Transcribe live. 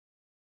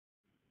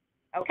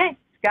Okay,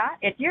 Scott,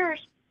 it's yours.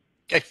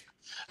 Okay.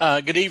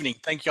 Good evening.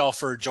 Thank you all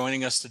for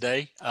joining us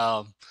today.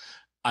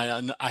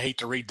 I hate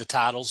to read the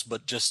titles,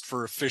 but just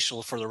for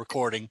official for the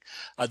recording,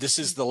 this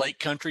is the Lake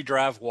Country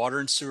Drive Water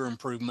and Sewer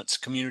Improvements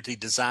Community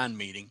Design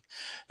Meeting.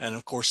 And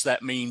of course,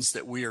 that means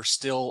that we are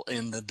still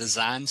in the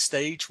design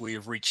stage. We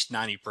have reached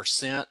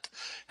 90%.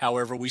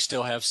 However, we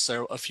still have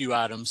a few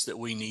items that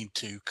we need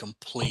to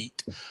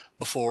complete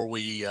before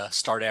we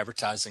start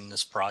advertising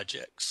this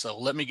project. So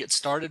let me get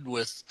started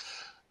with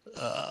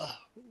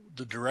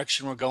the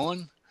direction we're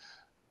going.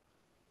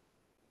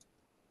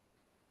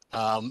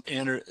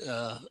 Enter,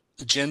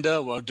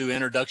 agenda. We'll do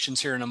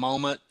introductions here in a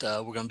moment.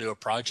 We're going to do a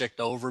project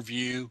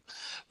overview.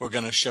 We're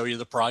going to show you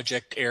the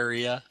project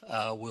area.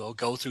 We'll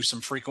go through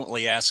some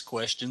frequently asked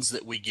questions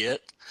that we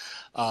get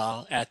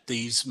at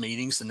these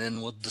meetings, and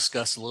then we'll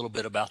discuss a little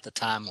bit about the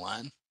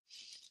timeline.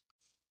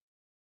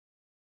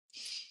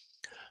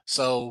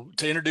 So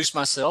to introduce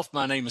myself,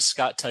 my name is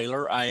Scott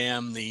Taylor. I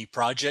am the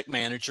project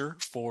manager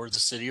for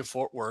the City of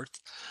Fort Worth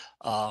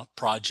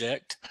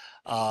project.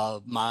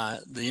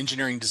 The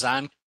engineering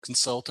design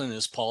consultant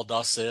is Paul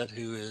Dossett,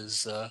 who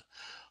is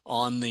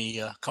on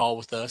the call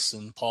with us,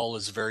 and Paul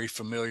is very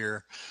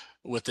familiar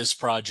with this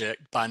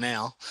project by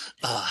now.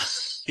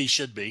 He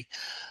should be.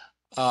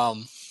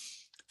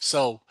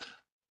 So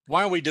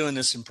why are we doing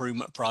this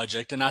improvement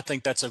project? And I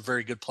think that's a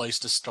very good place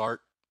to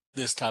start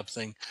this type of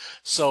thing.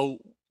 So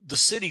the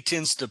city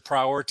tends to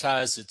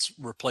prioritize its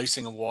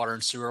replacing of water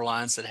and sewer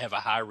lines that have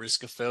a high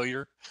risk of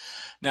failure.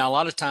 Now, a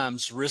lot of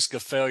times risk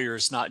of failure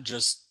is not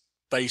just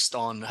based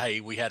on, hey,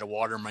 we had a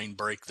water main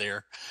break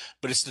there,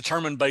 but it's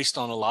determined based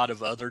on a lot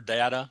of other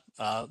data.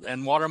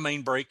 And water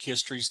main break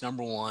history is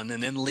number one,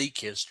 and then leak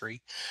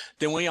history.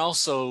 Then we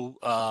also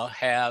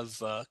have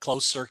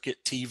closed circuit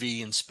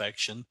TV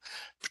inspection,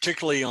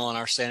 particularly on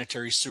our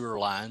sanitary sewer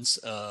lines,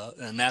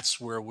 and that's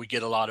where we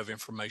get a lot of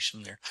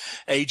information there.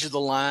 Age of the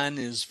line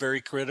is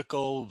very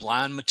critical.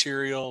 Line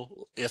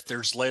material, if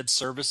there's lead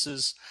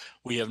services,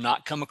 we have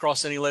not come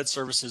across any lead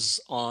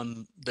services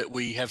on that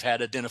we have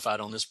had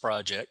identified on this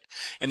project.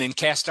 And then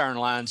cast iron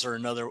lines are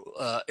another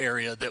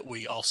area that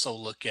we also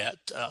look at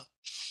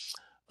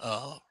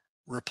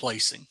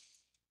replacing.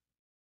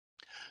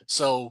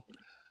 So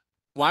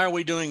why are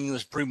we doing the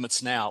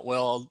improvements now?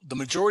 Well, the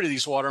majority of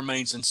these water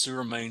mains and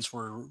sewer mains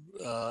were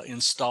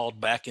installed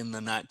back in the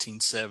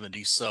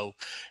 1970s. So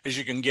as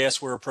you can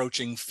guess, we're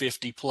approaching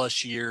 50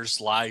 plus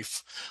years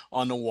life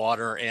on the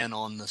water and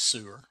on the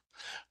sewer.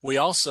 We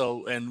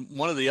also, and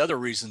one of the other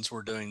reasons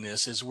we're doing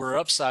this is we're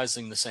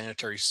upsizing the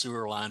sanitary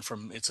sewer line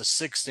from, it's a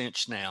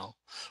 6-inch now,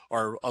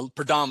 or a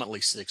predominantly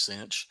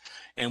 6-inch,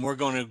 and we're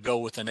going to go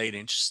with an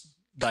 8-inch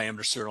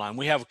diameter sewer line.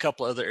 We have a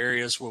couple other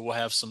areas where we'll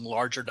have some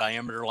larger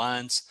diameter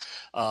lines,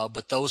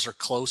 but those are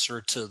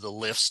closer to the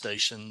lift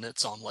station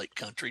that's on Lake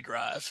Country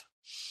Drive.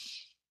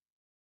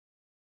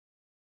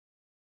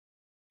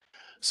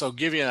 So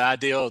give you an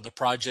idea of the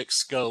project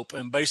scope,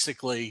 and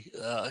basically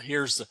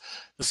here's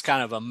this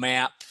kind of a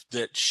map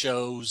that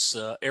shows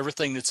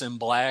everything that's in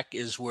black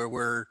is where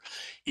we're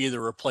either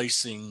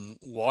replacing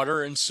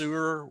water and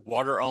sewer,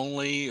 water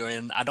only,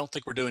 and I don't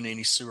think we're doing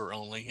any sewer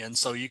only. And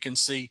so you can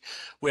see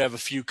we have a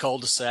few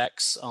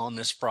cul-de-sacs on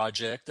this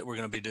project that we're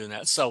going to be doing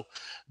that. So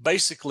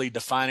basically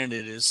defining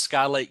it as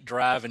Sky Lake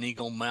Drive and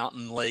Eagle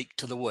Mountain Lake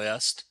to the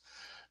west,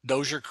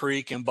 Dozier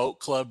Creek and Boat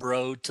Club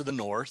Road to the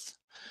north,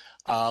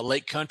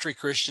 Lake Country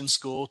Christian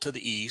School to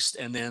the east,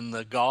 and then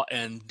the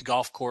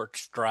Golf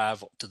Course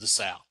Drive to the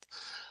south.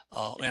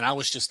 And I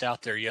was just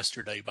out there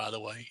yesterday, by the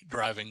way,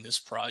 driving this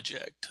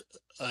project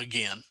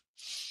again.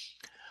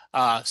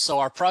 So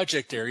our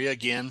project area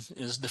again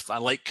is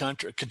Lake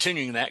Country,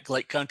 continuing that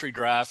Lake Country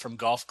Drive from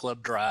Golf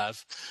Club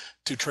Drive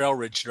to Trail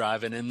Ridge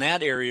Drive, and in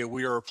that area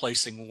we are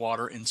replacing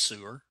water and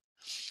sewer.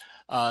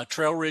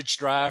 Trail Ridge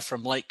Drive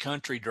from Lake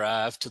Country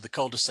Drive to the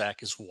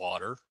cul-de-sac is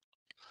water.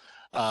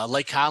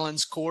 Lake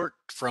Highlands Court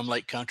from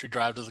Lake Country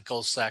Drive to the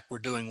cul-de-sac, we're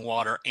doing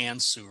water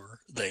and sewer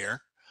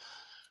there.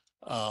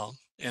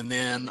 And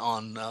then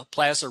on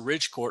Plaza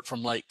Ridge Court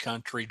from Lake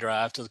Country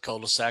Drive to the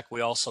cul-de-sac,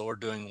 we also are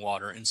doing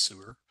water and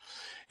sewer.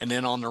 And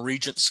then on the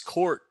Regents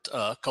Court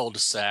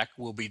cul-de-sac,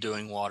 we'll be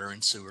doing water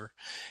and sewer.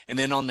 And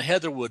then on the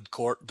Heatherwood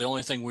Court, the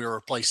only thing we're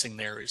replacing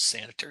there is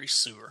sanitary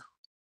sewer.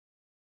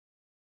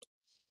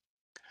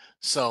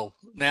 So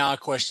now a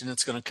question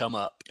that's going to come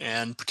up,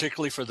 and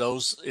particularly for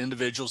those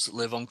individuals that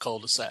live on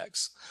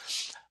cul-de-sacs.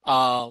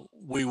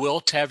 We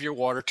will have your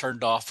water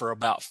turned off for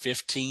about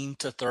 15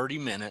 to 30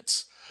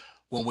 minutes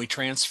when we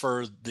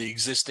transfer the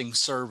existing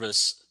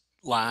service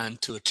line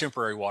to a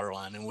temporary water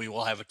line, and we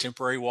will have a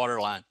temporary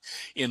water line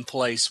in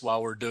place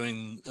while we're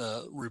doing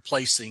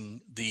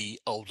replacing the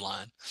old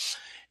line.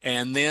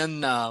 And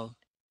then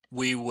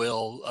we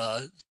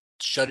will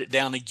shut it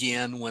down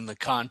again when the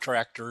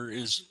contractor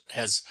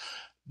has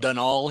done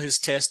all his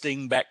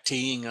testing, back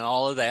teeing, and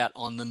all of that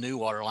on the new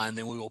water line.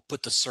 Then we will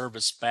put the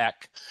service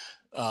back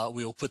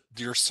we will put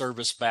your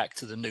service back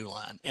to the new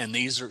line. And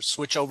these are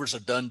switchovers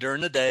are done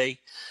during the day,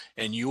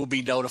 and you will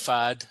be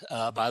notified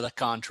by the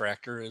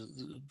contractor.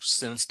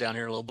 Sentence down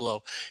here a little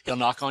below. He'll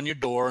knock on your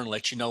door and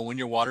let you know when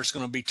your water's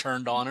going to be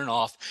turned on and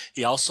off.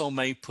 He also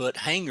may put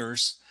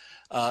hangers.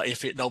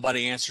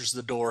 Nobody answers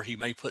the door, he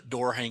may put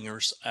door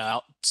hangers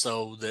out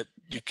so that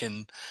you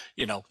can,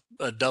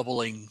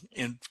 doubling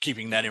in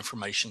keeping that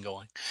information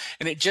going.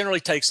 And it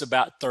generally takes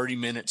about 30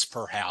 minutes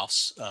per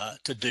house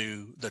to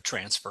do the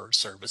transfer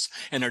service,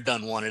 and they're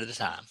done one at a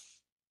time.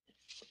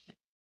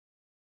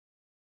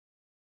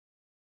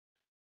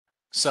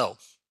 So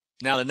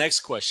now the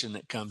next question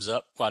that comes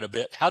up quite a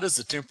bit: how does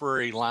the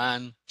temporary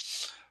line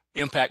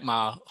impact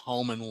my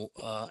home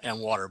and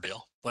water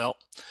bill? Well,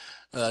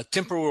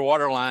 temporary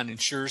water line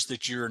ensures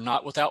that you're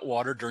not without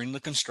water during the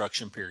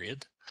construction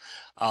period.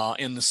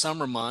 In the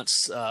summer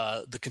months,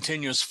 the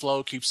continuous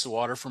flow keeps the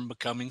water from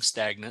becoming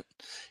stagnant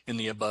in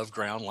the above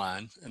ground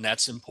line, and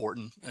that's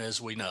important, as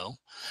we know.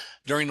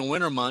 During the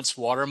winter months,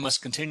 water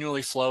must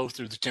continually flow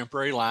through the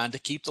temporary line to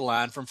keep the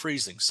line from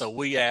freezing. So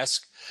we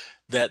ask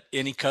that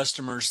any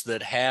customers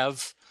that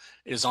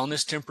is on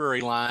this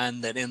temporary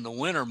line, that in the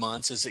winter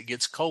months, as it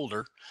gets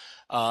colder,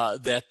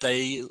 that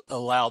they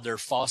allow their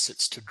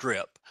faucets to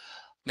drip.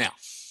 Now,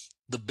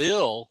 the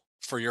bill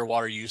for your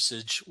water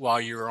usage while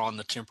you're on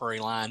the temporary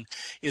line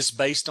is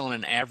based on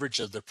an average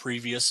of the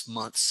previous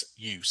month's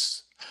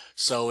use.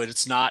 So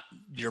it's not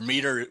your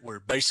meter. We're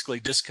basically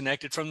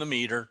disconnected from the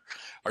meter,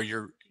 or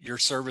your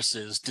service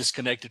is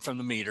disconnected from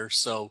the meter.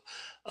 So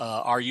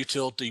our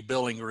utility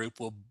billing group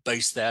will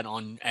base that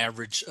on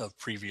average of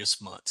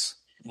previous months.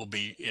 And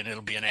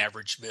it'll be an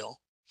average bill.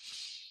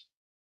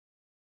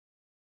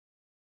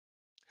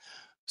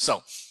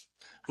 So,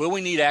 will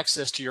we need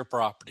access to your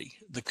property?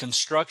 The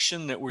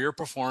construction that we are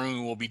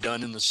performing will be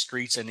done in the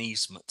streets and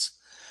easements.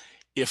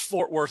 If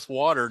Fort Worth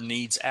Water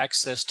needs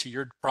access to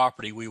your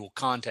property, we will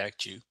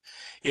contact you.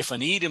 If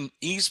an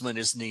easement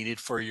is needed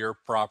for your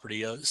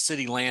property, a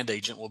city land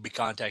agent will be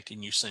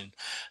contacting you soon.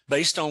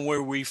 Based on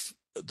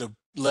the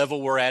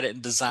level we're at in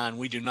design,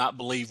 we do not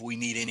believe we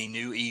need any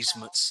new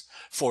easements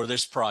for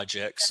this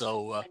project.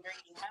 So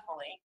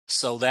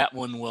that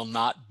one will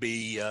not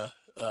be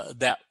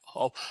that.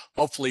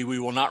 Hopefully we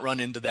will not run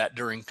into that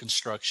during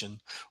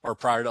construction or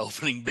prior to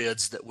opening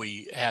bids that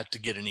we have to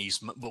get an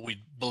easement, but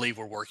we believe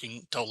we're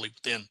working totally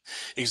within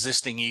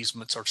existing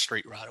easements or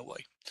street right of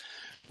way.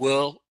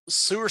 Will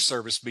sewer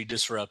service be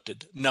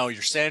disrupted? No,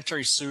 your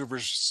sanitary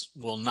sewers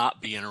will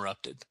not be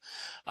interrupted.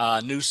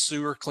 New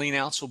sewer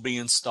cleanouts will be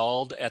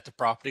installed at the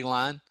property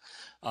line.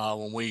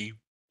 When we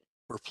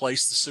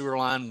replace the sewer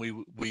line,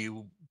 we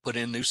put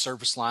in new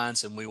service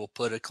lines, and we will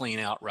put a clean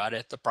out right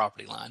at the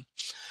property line.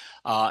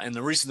 And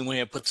the reason that we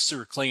have put the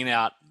sewer clean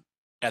out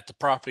at the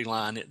property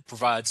line, it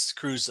provides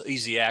crews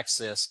easy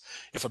access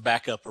if a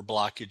backup or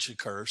blockage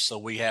occurs. So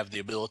we have the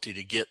ability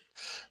to get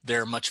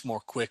there much more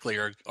quickly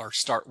or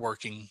start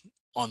working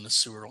on the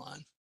sewer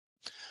line.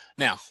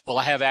 Now, will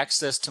I have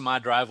access to my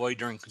driveway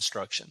during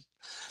construction?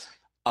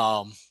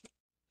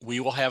 We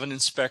will have an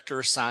inspector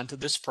assigned to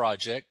this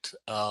project.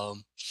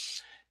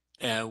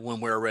 And when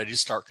we're ready to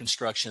start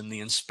construction, the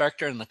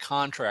inspector and the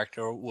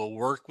contractor will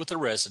work with the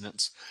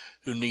residents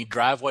who need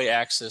driveway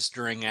access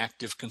during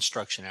active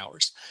construction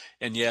hours.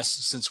 And yes,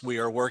 since we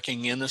are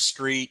working in the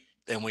street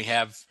and we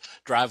have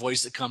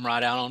driveways that come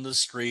right out onto the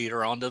street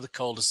or onto the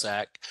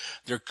cul-de-sac,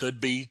 there could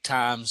be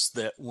times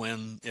that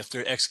if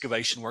the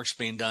excavation work's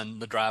being done,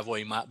 the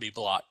driveway might be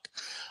blocked.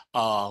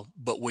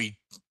 But we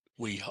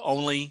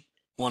only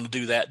want to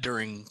do that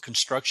during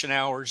construction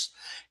hours,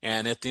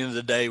 and at the end of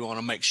the day, we want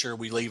to make sure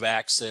we leave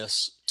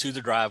access to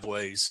the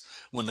driveways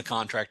when the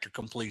contractor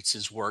completes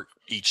his work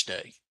each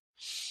day.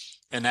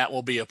 And that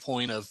will be a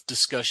point of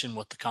discussion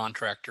with the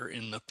contractor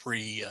in the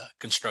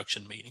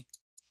pre-construction meeting.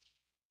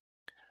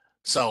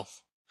 So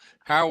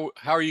how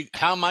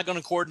am I going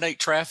to coordinate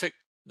traffic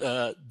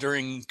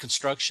during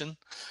construction?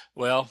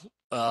 Well,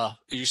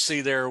 you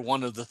see there,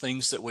 one of the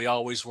things that we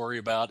always worry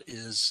about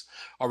is,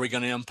 are we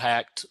going to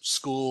impact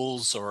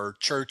schools or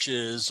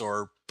churches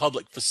or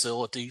public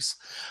facilities?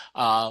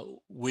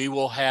 We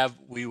will have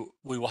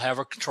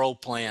a control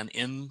plan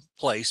in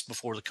place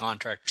before the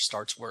contractor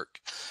starts work.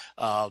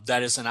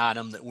 That is an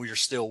item that we are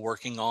still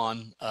working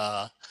on,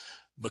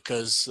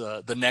 because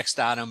the next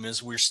item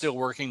is we're still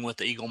working with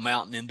the Eagle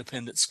Mountain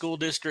Independent School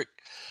District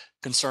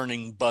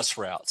concerning bus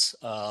routes.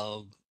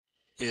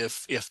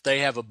 If they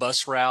have a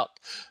bus route,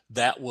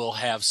 that will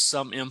have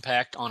some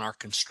impact on our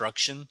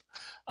construction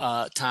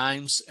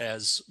times,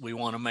 as we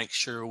want to make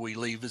sure we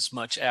leave as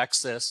much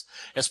access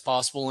as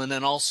possible. And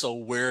then also,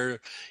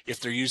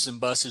 if they're using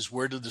buses,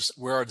 where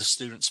are the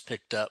students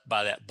picked up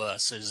by that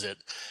bus?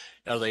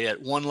 Are they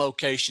at one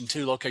location,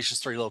 two locations,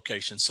 three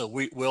locations? So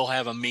we'll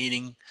have a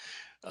meeting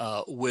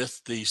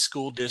with the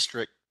school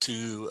district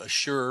to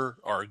assure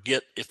or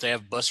get, if they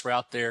have a bus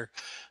route there,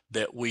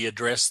 that we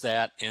address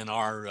that in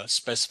our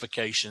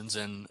specifications,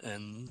 and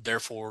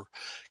therefore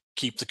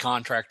keep the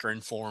contractor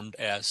informed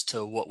as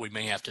to what we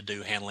may have to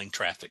do handling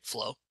traffic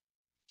flow.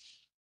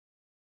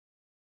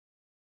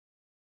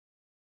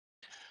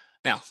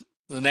 Now,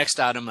 the next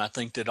item I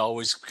think that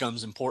always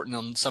becomes important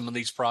on some of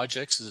these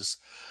projects is,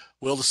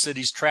 will the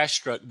city's trash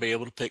truck be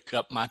able to pick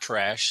up my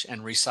trash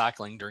and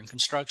recycling during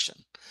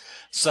construction?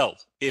 So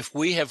if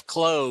we have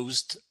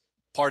closed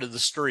part of the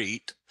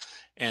street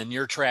and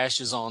your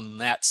trash is on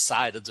that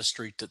side of the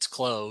street that's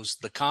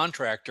closed, the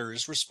contractor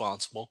is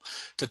responsible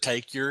to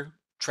take your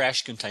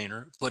trash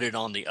container, put it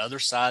on the other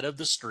side of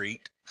the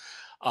street,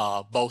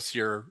 both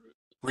your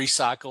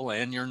recycle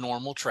and your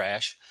normal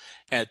trash,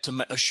 and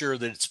to assure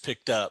that it's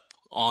picked up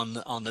on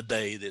the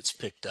day that's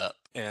picked up.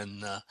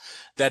 And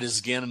that is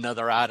again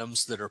another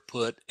items that are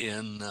put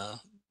in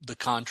the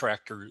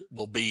contractor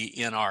will be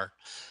in our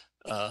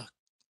uh,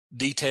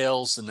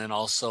 details, and then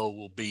also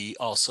will be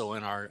also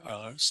in our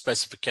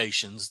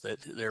specifications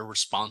that they're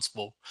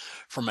responsible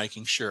for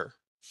making sure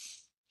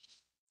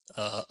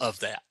of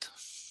that.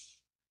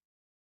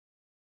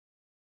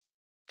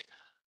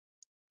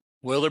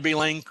 Will there be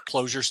lane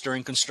closures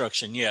during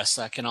construction? Yes,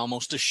 I can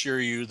almost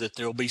assure you that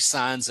there'll be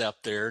signs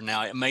out there.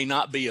 Now, it may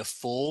not be a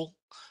full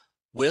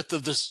width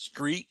of the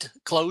street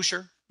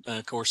closure.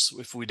 Of course,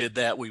 if we did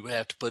that, we would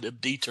have to put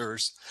up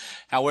detours.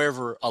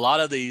 However, a lot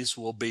of these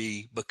will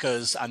be,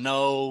 because I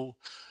know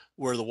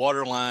where the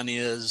water line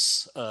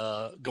is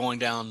going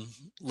down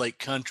Lake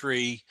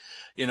Country,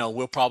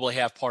 we'll probably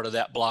have part of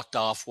that blocked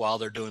off while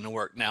they're doing the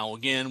work. Now,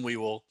 again, we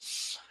will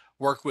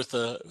work with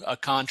a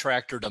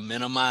contractor to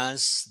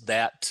minimize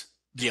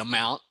the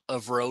amount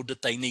of road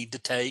that they need to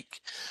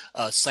take.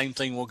 Same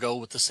thing will go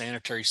with the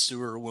sanitary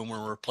sewer when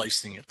we're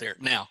replacing it there.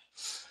 Now,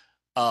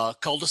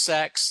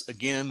 cul-de-sacs,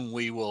 again,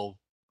 we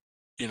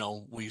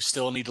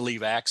still need to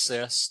leave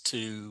access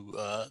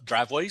to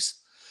driveways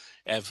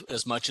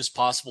as much as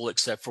possible,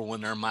 except for when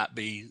there might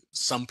be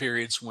some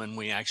periods when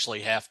we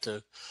actually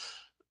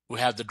we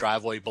have the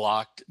driveway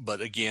blocked.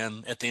 But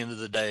again, at the end of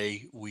the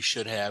day, we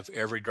should have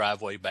every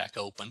driveway back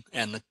open,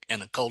 and the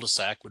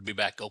cul-de-sac would be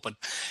back open.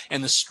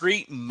 And the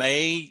street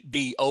may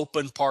be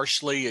open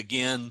partially,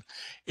 again,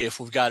 if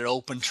we've got an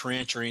open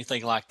trench or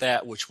anything like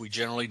that, which we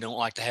generally don't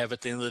like to have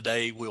at the end of the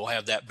day, we'll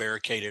have that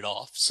barricaded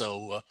off.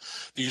 So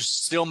you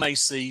still may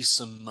see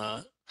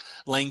some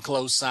lane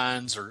closed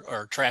signs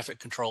or traffic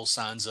control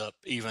signs up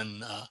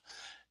even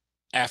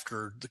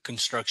after the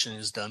construction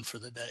is done for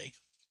the day.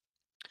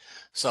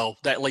 So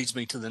that leads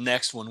me to the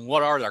next one.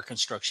 What are our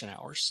construction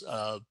hours?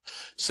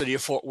 City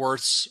of Fort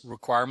Worth's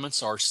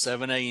requirements are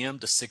 7 a.m.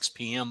 to 6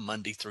 p.m.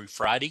 Monday through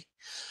Friday.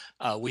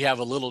 We have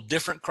a little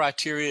different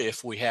criteria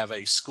if we have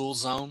a school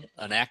zone,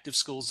 an active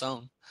school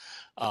zone.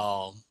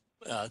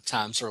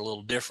 Times are a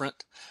little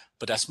different,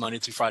 but that's Monday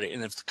through Friday.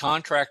 And if the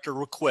contractor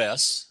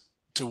requests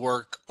to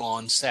work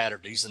on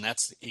Saturdays, and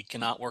he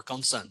cannot work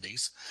on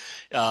Sundays,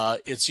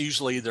 it's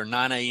usually either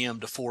 9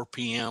 a.m. to 4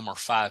 p.m. or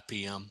 5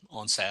 p.m.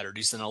 on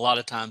Saturdays. And a lot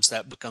of times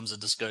that becomes a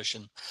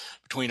discussion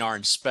between our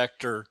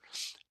inspector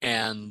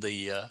and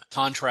the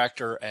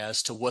contractor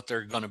as to what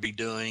they're going to be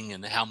doing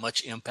and how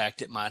much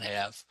impact it might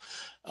have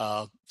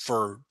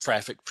for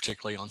traffic,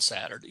 particularly on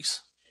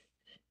Saturdays.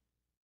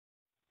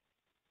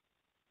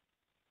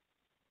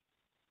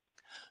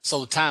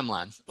 So the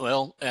timeline,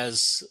 well,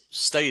 as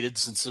stated,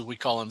 since we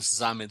call it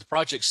design, the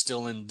project's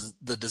still in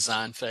the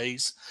design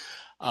phase.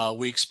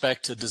 We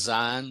expect to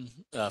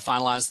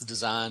finalize the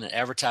design,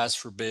 advertise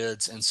for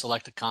bids, and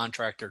select a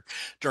contractor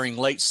during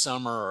late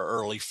summer or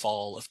early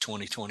fall of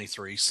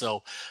 2023.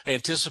 So I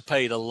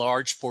anticipate a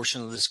large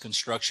portion of this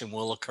construction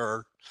will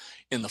occur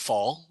in the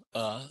fall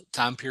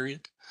time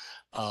period.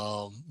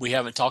 We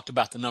haven't talked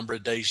about the number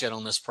of days yet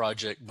on this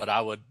project, but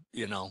I would,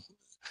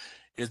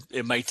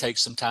 it may take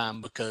some time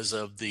because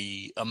of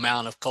the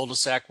amount of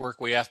cul-de-sac work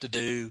we have to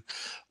do,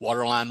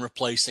 water line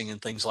replacing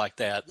and things like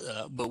that.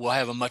 But we'll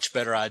have a much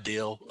better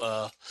idea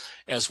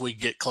as we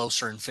get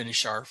closer and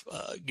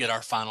get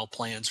our final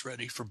plans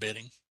ready for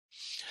bidding.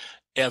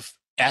 If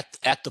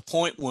at the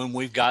point when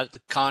we've got the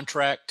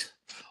contract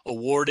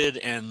awarded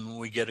and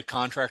we get a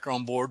contractor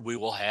on board, we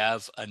will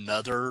have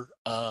another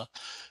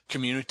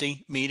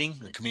community meeting,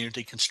 the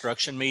community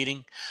construction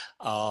meeting,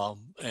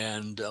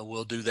 and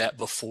we'll do that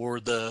before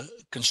the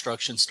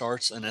construction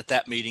starts. And at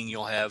that meeting,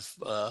 you'll have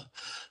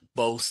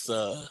both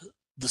the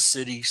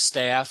city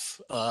staff,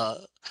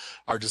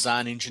 our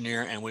design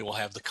engineer, and we will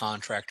have the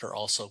contractor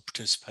also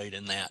participate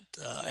in that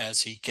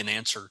as he can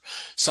answer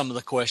some of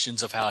the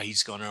questions of how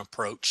he's going to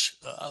approach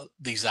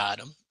the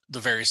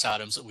various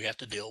items that we have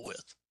to deal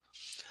with.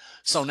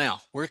 So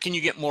now, where can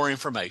you get more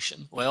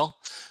information? Well,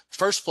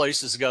 first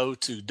place is go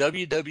to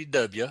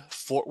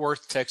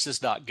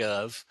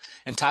www.fortworthtexas.gov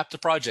and type the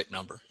project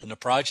number. And the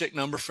project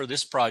number for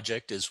this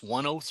project is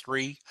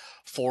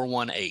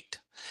 103418.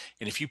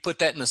 And if you put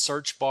that in the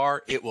search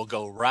bar, it will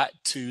go right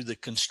to the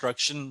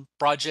construction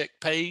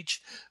project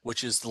page,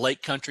 which is the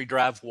Lake Country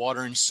Drive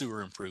water and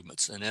sewer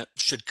improvements. And it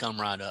should come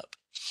right up.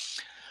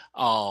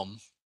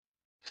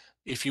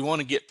 If you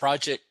want to get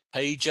project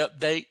page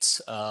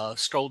updates,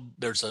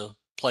 there's a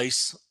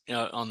place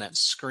on that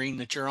screen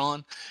that you're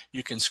on.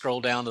 You can scroll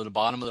down to the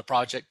bottom of the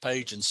project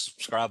page and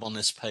subscribe on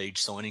this page.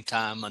 So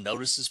anytime a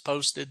notice is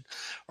posted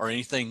or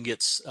anything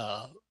gets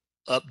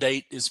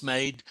update is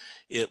made,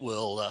 it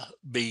will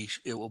be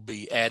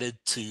added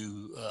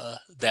to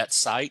that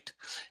site,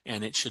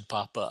 and it should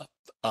pop up.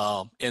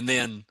 And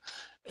then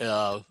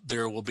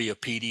there will be a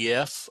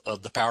PDF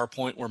of the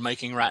PowerPoint we're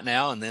making right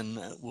now, and then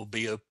will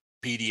be a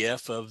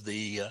PDF of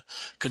the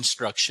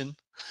construction.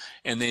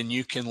 And then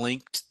you can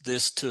link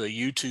this to a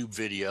YouTube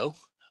video,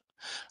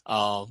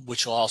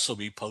 which will also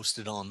be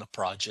posted on the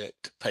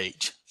project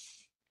page.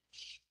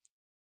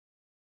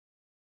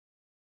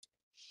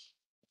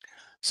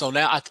 So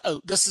now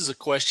this is a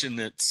question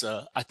that's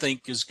I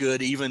think is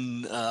good,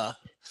 even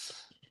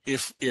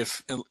if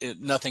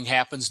nothing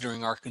happens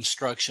during our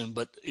construction,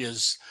 but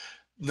is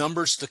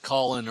numbers to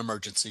call in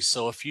emergency.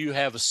 So if you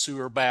have a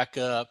sewer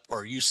backup,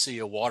 or you see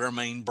a water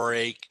main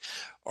break,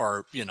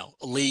 or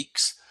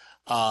leaks,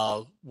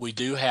 we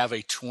do have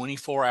a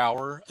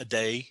 24-hour a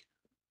day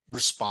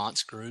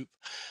response group.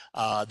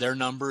 Their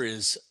number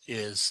is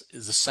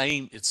the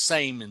same. It's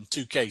same in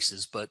two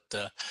cases, but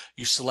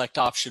you select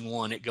option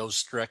 1, it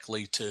goes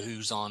directly to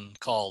who's on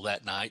call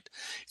that night.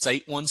 It's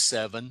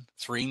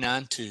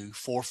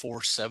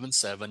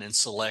 817-392-4477, and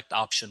select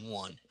option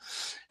 1,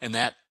 and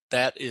that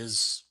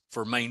is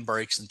for main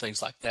breaks and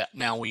things like that.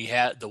 Now we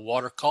had the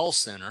water call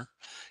center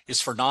is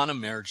for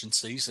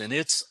non-emergencies, and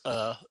it's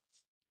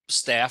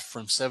staff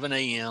from 7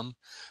 a.m.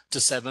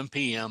 to 7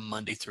 p.m.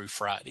 Monday through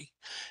Friday.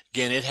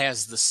 Again, it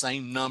has the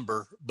same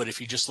number, but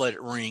if you just let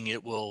it ring,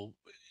 you'll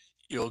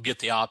get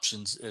the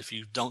options. If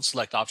you don't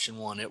select option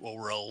 1, it will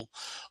roll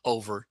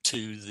over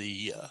to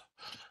the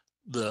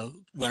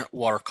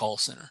water call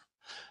center.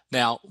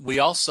 Now we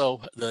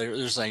also,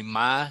 there's a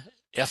My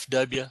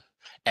FW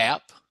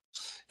app,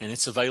 and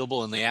it's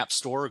available in the App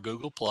Store or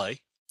Google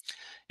Play.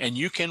 And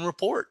you can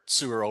report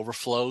sewer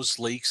overflows,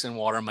 leaks, and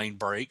water main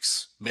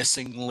breaks,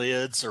 missing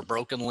lids or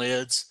broken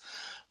lids,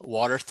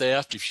 water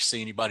theft if you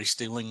see anybody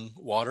stealing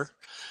water,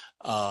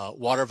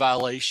 water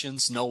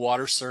violations, no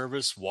water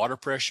service, water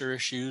pressure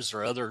issues,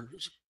 or other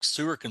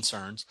sewer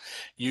concerns.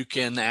 You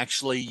can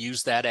actually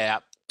use that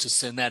app to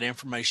send that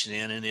information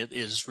in, and it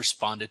is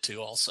responded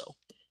to also.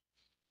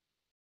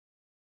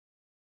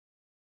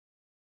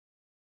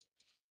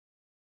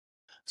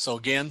 So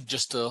again,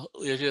 just to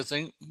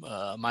think,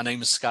 my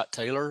name is Scott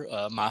Taylor.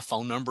 My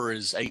phone number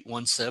is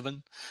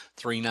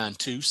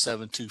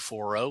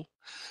 817-392-7240.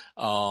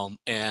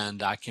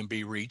 And I can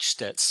be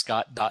reached at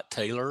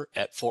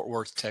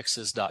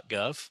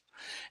scott.taylor@fortworthtexas.gov.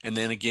 And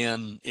then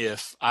again,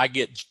 if I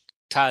get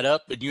tied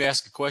up and you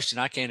ask a question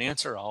I can't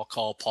answer, I'll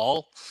call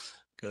Paul,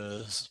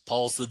 because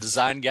Paul's the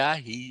design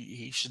guy.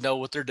 He should know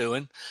what they're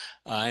doing,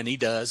 and he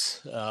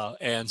does.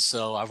 And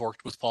so I've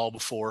worked with Paul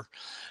before.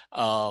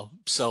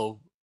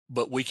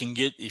 But we can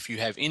get, if you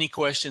have any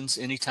questions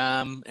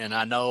anytime, and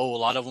I know a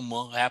lot of them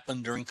will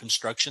happen during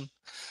construction.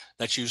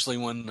 That's usually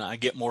when I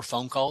get more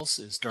phone calls,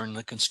 is during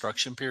the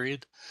construction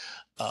period.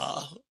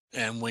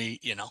 And we,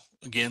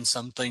 again,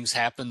 some things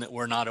happen that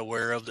we're not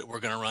aware of that we're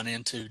going to run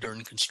into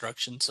during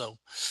construction. So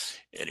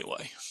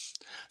anyway,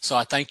 so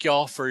I thank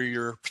y'all for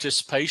your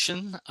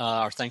participation,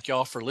 or thank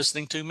y'all for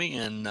listening to me.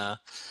 And I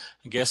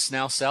guess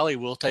now, Sally,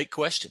 we'll take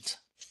questions.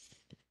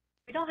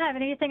 We don't have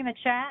anything in the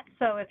chat,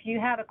 so if you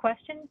have a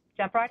question,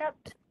 jump right up.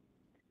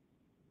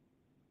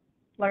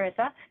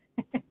 Larissa.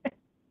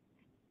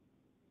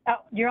 Oh,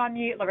 you're on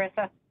mute,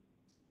 Larissa.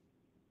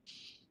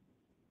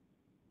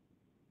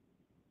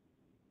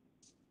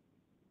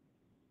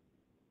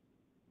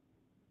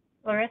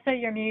 Larissa,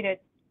 you're muted.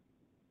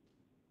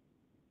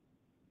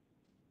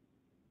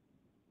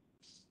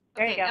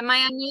 There you go. Am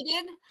I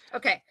unmuted?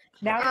 Okay.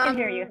 Now we can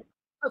hear you.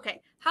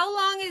 Okay. How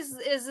long is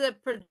the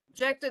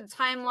projected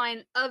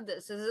timeline of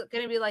this? Is it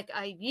going to be like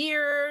a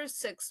year,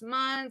 6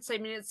 months? I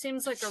mean, it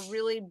seems like a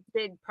really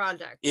big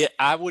project. Yeah,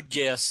 I would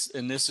guess,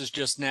 and this is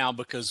just now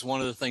because one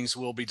of the things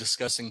we'll be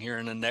discussing here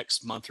in the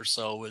next month or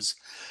so is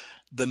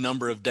the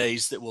number of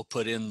days that we'll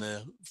put in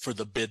for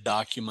the bid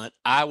document.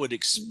 I would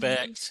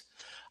expect,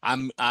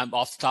 I'm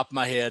off the top of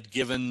my head,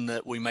 given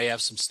that we may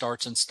have some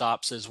starts and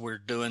stops as we're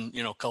doing,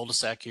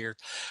 cul-de-sac here,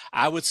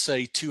 I would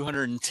say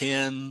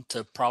 210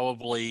 to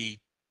probably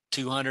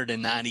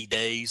 290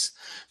 days.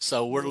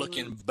 So we're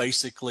looking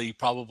basically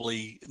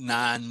probably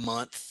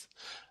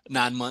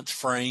 9-month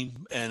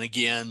frame. And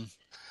again,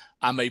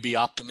 I may be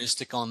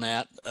optimistic on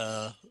that,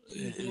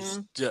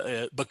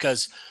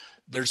 because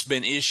there's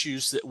been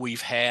issues that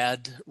we've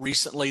had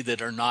recently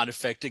that are not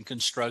affecting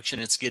construction.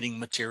 It's getting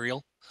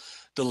material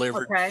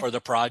delivered for the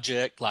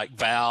project, like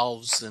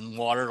valves and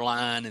water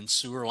line and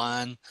sewer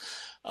line,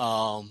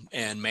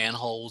 and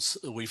manholes.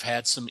 We've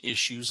had some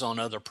issues on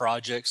other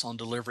projects on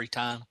delivery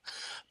time,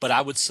 but I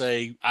would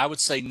say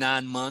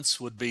 9 months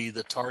would be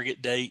the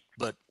target date.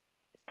 But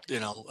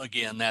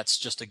again, that's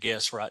just a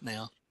guess right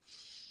now.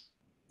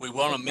 We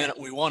want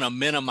to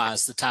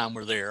minimize the time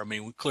we're there. I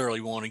mean, we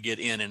clearly want to get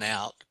in and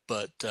out,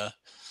 but it's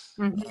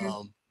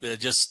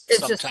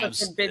sometimes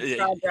just a big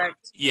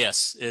project.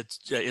 Yes, it's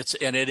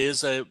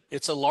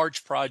a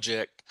large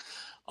project,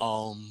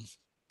 for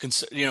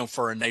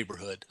a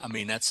neighborhood. I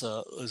mean, there's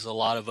a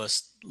lot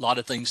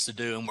of things to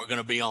do, and we're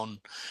going to be on.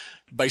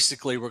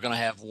 Basically, we're going to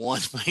have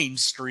one main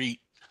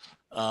street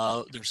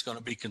There's going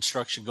to be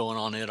construction going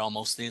on it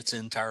almost its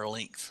entire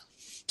length.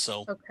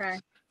 So, Okay.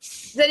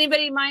 Does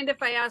anybody mind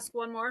if I ask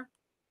one more?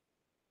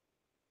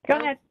 Go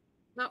No? ahead.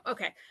 No,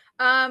 okay.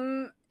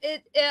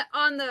 It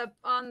on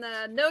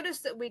the notice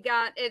that we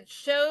got, it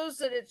shows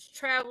that it's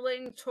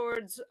traveling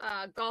towards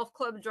Golf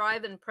Club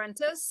Drive in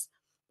Prentice.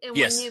 And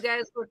when yes. you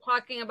guys were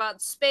talking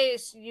about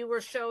space, you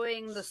were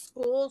showing the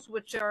schools,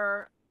 which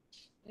are,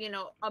 you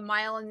know, a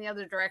mile in the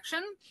other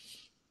direction,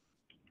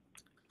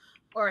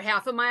 or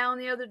half a mile in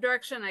the other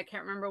direction. I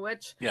can't remember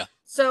which. Yeah.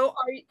 So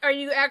are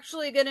you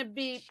actually going to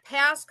be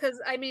past?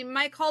 Because I mean,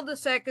 my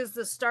cul-de-sac is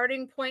the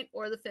starting point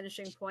or the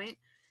finishing point.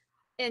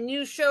 And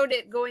you showed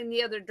it going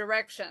the other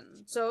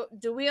direction. So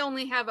do we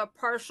only have a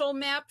partial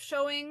map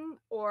showing,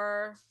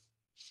 or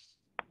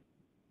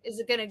is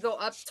it going to go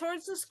up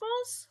towards the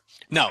schools?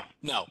 No.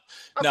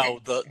 Okay.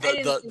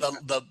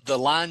 The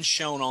line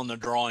shown on the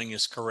drawing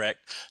is correct.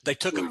 They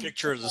took a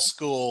picture of the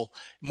school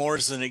more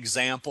as an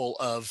example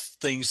of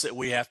things that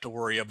we have to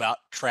worry about,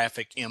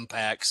 traffic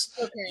impacts,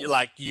 Okay.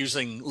 like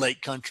using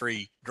Lake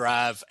Country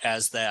Drive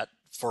as that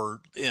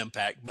for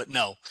impact. But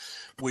no,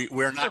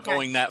 we're not Okay.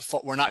 going that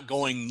far. We're not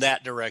going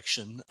that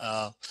direction.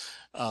 You're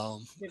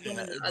going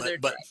the other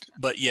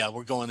But yeah,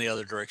 we're going the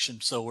other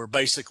direction. So we're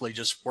basically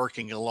just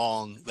working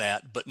along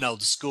that. But no,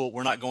 the school,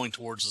 we're not going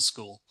towards the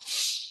school.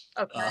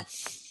 Okay.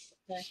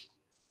 Okay.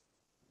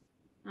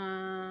 I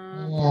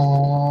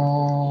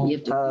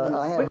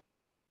have.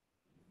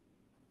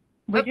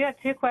 We do have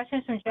two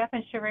questions from Jeff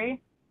and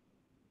Cherie.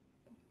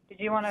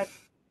 Did you want to?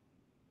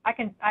 I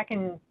can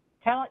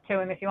tell it to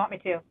him if you want me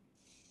to.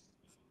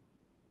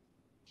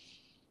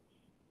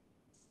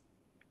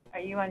 Are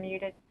you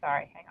unmuted?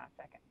 Sorry, hang on a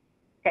second.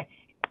 Okay.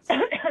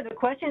 The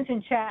questions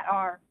in chat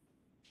are,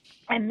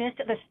 I missed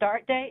the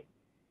start date.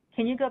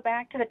 Can you go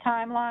back to the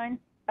timeline?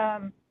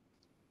 Scott,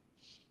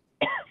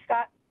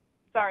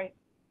 sorry.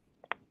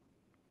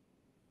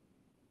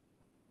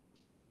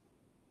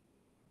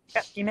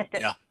 Yep, you missed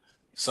it. Yeah.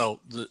 So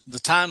the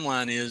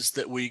timeline is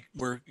that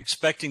we're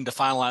expecting to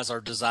finalize our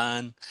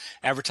design,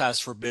 advertise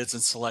for bids,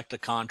 and select a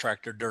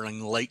contractor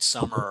during late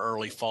summer or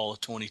early fall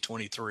of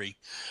 2023.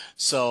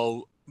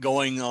 So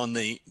going on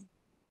the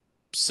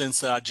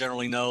sense that I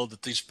generally know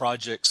that these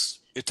projects,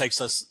 it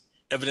takes us,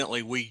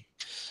 evidently we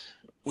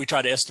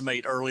try to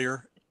estimate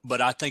earlier,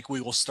 but I think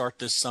we will start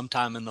this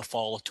sometime in the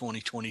fall of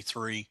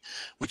 2023,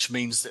 which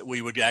means that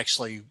we would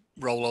actually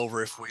roll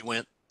over if we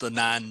went the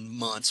 9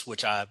 months,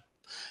 which I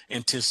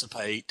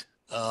anticipate.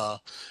 We're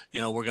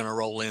going to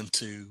roll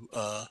into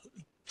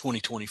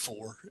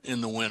 2024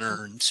 in the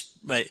winter, and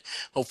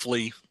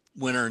hopefully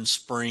winter and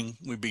spring.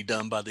 We'd be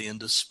done by the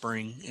end of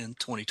spring in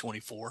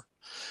 2024.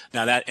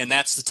 Now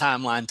that's the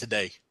timeline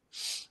today,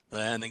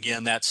 and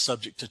again, that's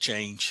subject to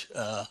change.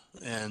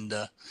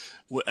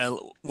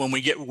 When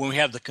we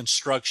have the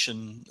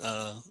construction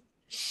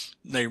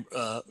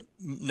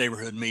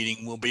neighborhood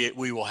meeting,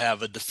 we will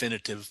have a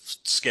definitive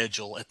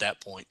schedule at that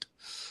point.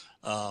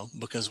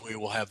 Because we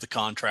will have the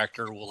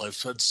contractor will have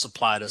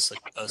supplied us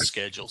a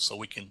schedule, so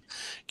we can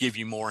give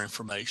you more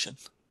information.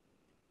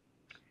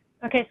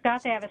 Okay,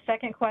 Scott, they have a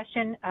second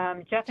question.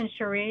 Jeff and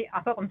Cherie,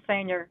 I hope I'm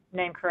saying your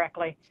name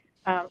correctly,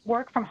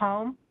 work from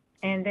home,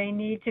 and they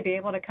need to be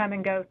able to come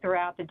and go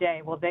throughout the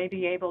day. Will they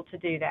be able to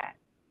do that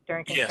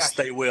during construction? Yes,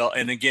 they will.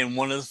 And again,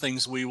 one of the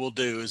things we will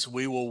do is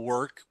we will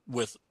work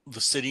with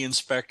the city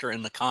inspector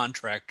and the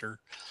contractor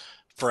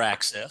for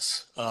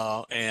access.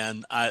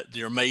 And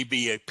there may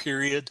be a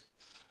period.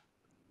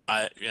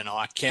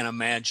 I can't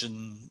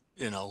imagine,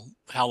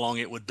 how long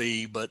it would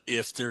be, but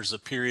if there's a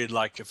period,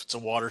 like if it's a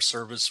water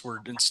service we're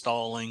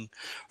installing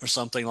or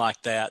something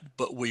like that,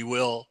 but we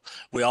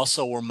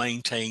also will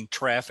maintain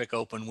traffic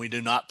open. We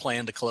do not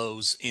plan to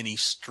close any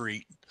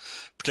street,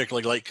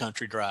 particularly Lake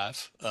Country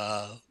Drive,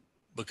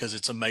 because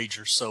it's a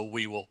major. So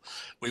we will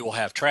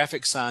have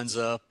traffic signs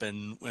up,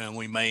 and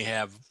we may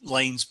have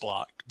lanes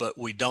blocked, but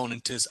we don't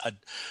anticipate.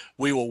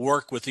 We will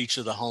work with each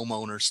of the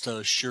homeowners to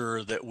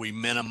assure that we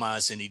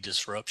minimize any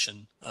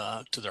disruption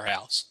to their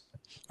house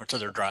or to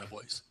their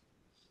driveways.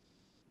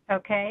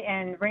 Okay,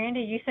 and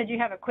Randy, you said you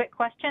have a quick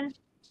question?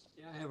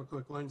 Yeah, I have a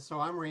quick one. So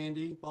I'm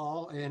Randy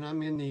Ball, and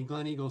I'm in the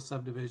Glen Eagle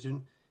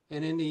subdivision.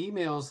 And in the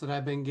emails that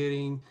I've been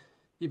getting,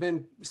 you've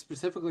been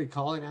specifically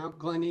calling out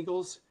Glen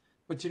Eagles,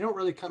 but you don't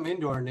really come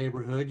into our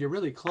neighborhood. You're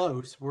really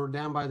close. We're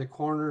down by the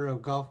corner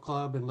of Golf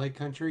Club and Lake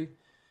Country,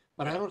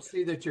 but I don't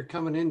see that you're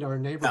coming into our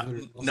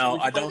neighborhood. No,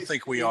 I don't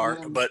think we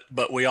are,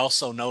 but we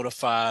also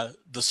notify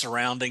the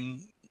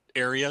surrounding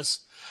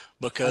areas,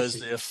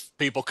 because if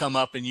people come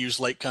up and use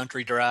Lake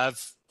Country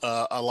Drive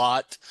a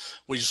lot,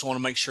 we just want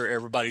to make sure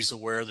everybody's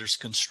aware there's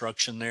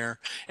construction there.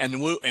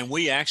 And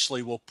we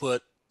actually will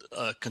put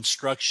a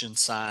construction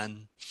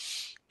sign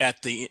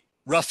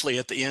roughly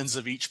at the ends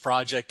of each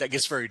project. That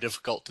gets very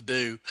difficult to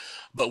do,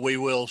 but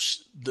we'll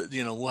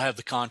have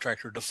the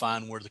contractor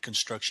define where the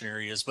construction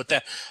area is.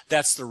 But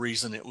that's the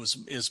reason it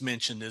is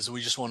mentioned, is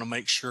we just want to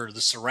make sure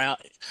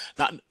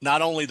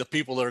not only the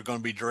people that are going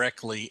to be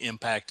directly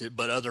impacted,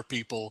 but other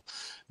people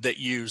that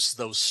use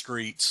those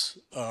streets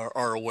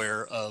are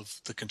aware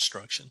of the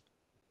construction.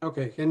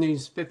 Okay, and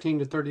these 15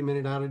 to 30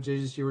 minute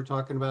outages you were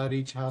talking about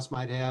each house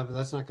might have,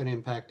 that's not going to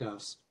impact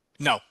us.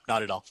 No,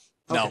 not at all.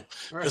 Okay, No, all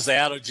because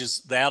right.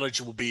 the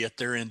outage will be at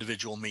their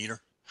individual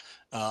meter,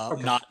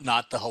 Okay,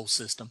 not the whole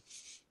system.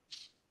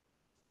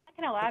 I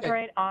can okay.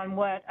 elaborate on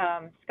what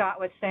Scott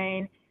was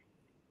saying.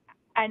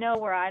 I know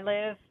where I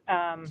live,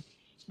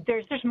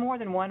 there's more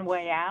than one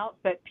way out,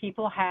 but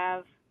people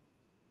have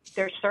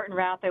their certain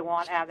route they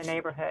want out of the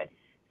neighborhood.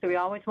 So we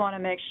always want to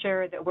make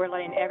sure that we're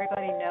letting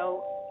everybody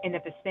know in the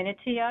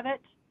vicinity of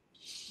it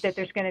that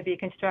there's going to be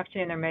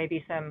construction and there may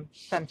be some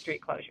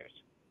street closures.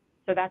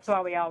 So that's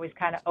why we always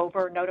kind of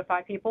over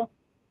notify people.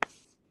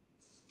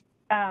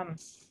 All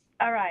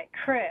right,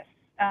 Chris,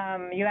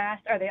 you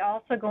asked, are they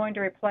also going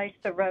to replace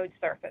the road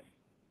surface?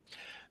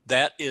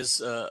 That is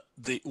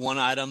the one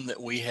item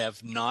that we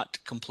have not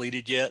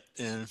completed yet.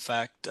 In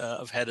fact,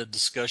 I've had a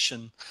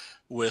discussion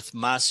with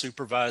my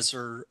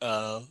supervisor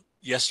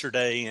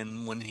yesterday,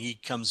 and when he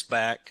comes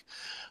back,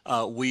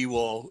 you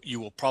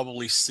will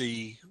probably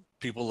see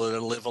people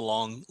that live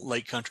along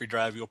Lake Country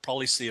Drive. You'll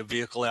probably see a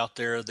vehicle out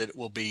there that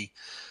will be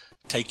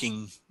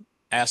taking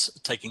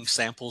taking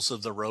samples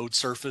of the road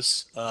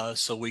surface,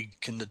 so we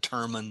can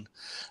determine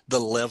the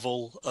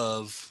level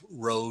of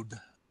road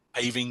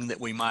paving that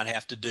we might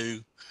have to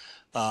do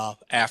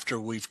after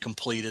we've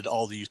completed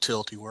all the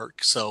utility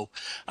work. So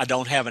I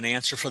don't have an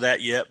answer for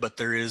that yet, but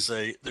there's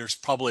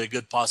probably a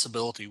good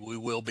possibility we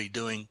will be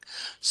doing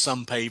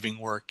some paving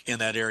work in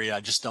that area.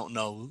 I just don't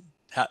know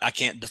how, I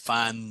can't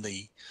define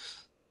the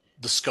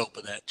scope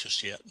of that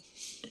just yet.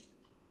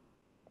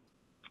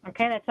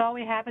 Okay, that's all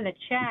we have in the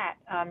chat.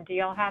 Do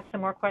y'all have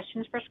some more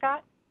questions for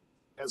Scott?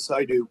 Yes,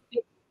 I do.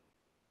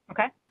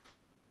 Okay.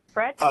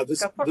 Fred,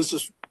 This go for it. this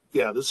is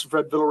this is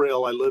Fred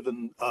Villarreal. I live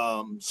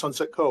in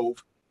Sunset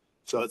Cove,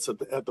 so it's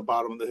at the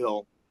bottom of the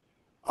hill.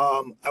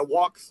 I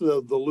walk the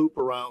loop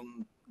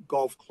around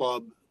Golf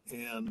Club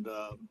and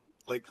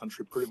Lake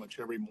Country pretty much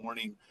every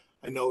morning.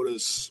 I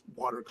notice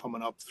water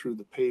coming up through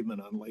the pavement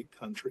on Lake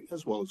Country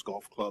as well as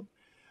Golf Club.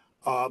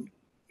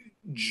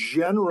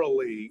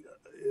 Generally,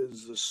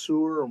 is the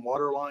sewer and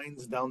water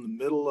lines down the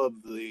middle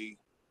of the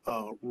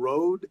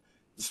road?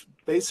 It's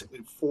basically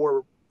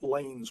 4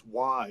 lanes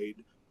wide.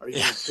 Are you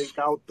going to take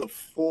out the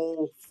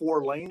full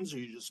 4 lanes, or are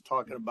you just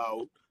talking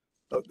about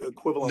the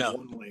equivalent No.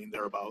 1 lane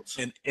thereabouts?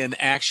 In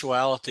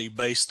actuality,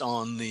 based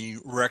on the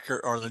record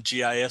or the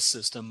GIS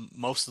system,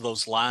 most of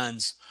those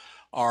lines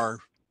are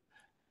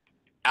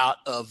out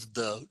of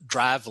the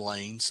drive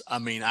lanes. I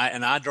mean,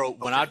 I drove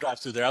when I drive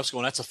through there, I was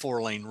going, that's a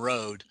 4-lane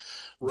road,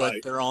 but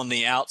Right. they're on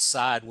the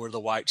outside where the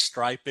white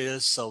stripe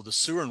is. So the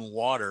sewer and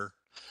water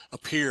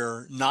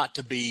appear not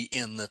to be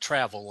in the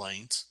travel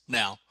lanes.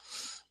 Now,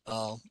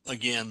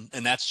 again,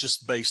 and that's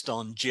just based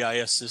on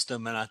GIS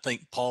system. And I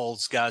think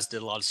Paul's guys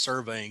did a lot of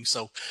surveying.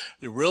 So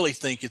they really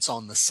think it's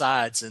on the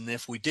sides. And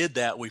if we did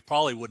that, we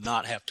probably would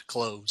not have to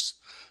close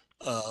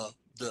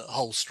the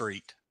whole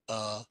street.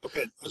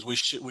 Okay. Because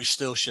we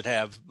still should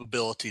have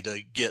ability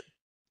to get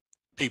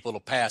people to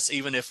pass,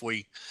 even if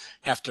we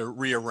have to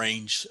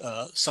rearrange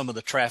some of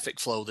the traffic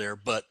flow there.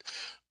 But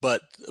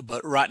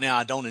right now,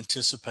 I don't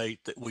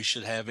anticipate that we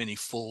should have any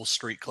full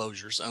street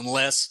closures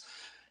unless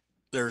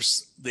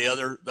there's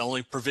the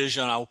only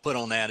provision I will put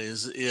on that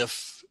is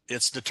if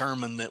it's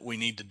determined that we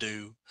need to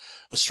do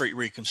a street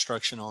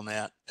reconstruction on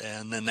that,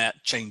 and then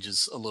that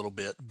changes a little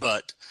bit.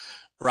 But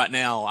right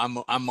now,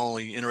 I'm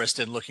only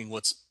interested in looking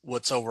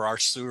what's over our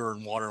sewer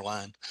and water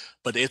line,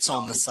 but it's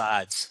on the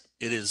sides.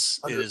 It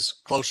is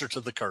closer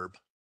to the curb.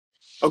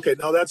 Okay,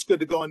 now that's good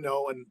to go and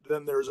know. And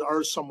then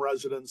are some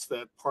residents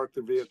that park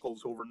their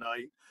vehicles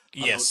overnight on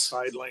those Yes.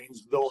 side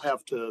lanes. They'll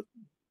have to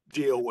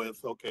deal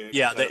with, okay.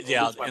 Yeah,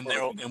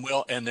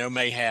 and there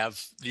may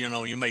have,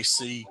 you may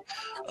see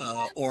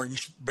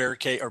orange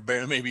barricade or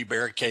maybe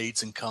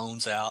barricades and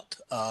cones out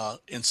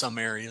in some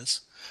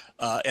areas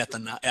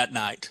at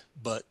night.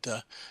 But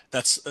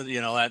that's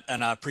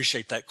and I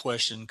appreciate that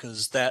question,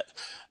 because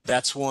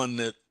that's one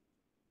that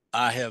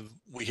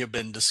we have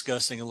been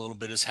discussing a little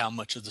bit, is how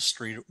much of the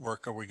street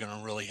work are we going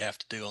to really have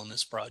to do on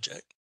this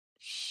project?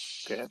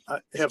 Okay, I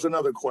have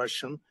another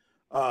question.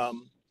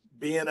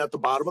 Being at the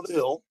bottom of the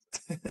hill,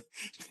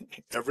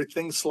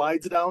 everything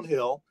slides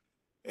downhill,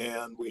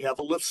 and we have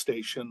a lift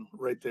station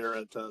right there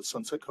at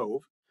Sunset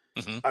Cove.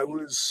 Mm-hmm.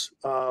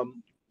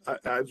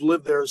 I've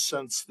lived there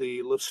since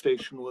the lift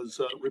station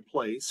was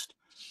replaced.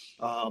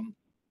 Of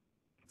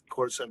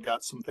course, I've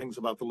got some things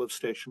about the lift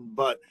station,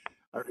 but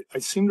I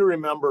seem to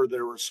remember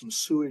there were some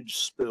sewage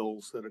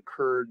spills that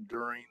occurred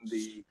during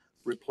the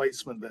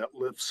replacement of that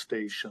lift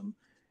station,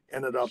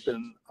 ended up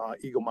in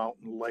Eagle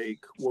Mountain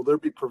Lake. Will there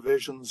be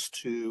provisions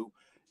to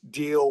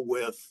deal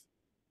with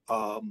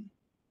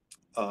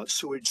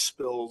sewage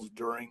spills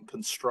during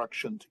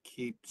construction to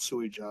keep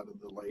sewage out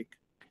of the lake?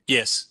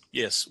 Yes,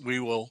 we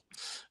will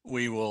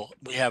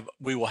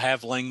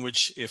have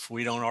language, if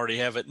we don't already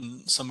have it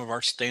in some of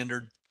our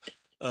standard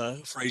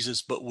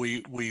phrases, but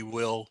we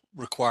will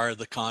require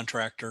the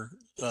contractor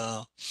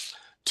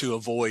to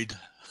avoid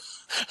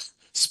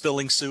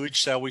spilling sewage,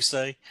 shall we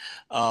say?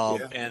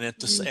 Yeah. And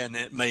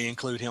it may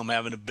include him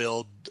having to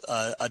build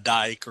a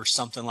dike or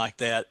something like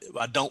that.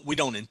 We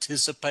don't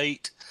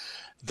anticipate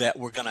that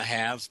we're going to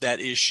have that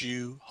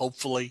issue,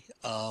 hopefully,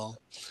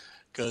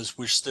 because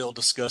we're still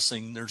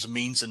discussing there's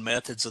means and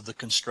methods of the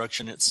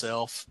construction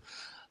itself.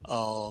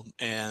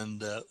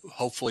 And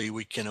hopefully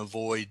we can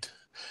avoid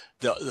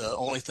the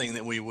only thing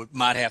that we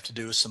might have to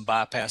do is some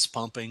bypass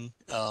pumping,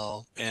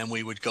 and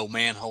we would go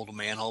manhole to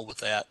manhole with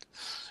that,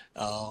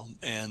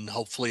 and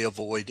hopefully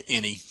avoid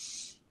any,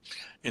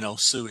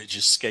 sewage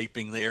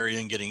escaping the area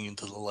and getting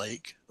into the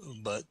lake.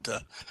 But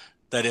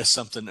that is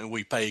something that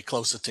we pay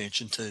close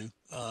attention to.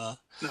 No,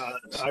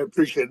 I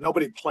appreciate it.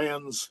 Nobody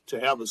plans to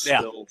have a Yeah,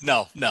 spill.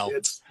 no.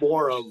 It's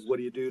more of what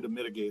do you do to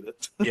mitigate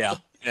it? Yeah,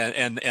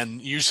 and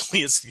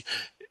usually it's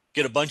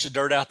get a bunch of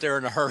dirt out there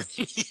in a hurry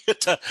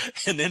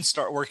and then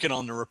start working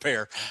on the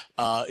repair,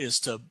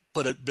 is to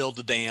build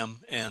the dam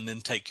and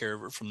then take care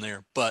of it from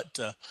there. But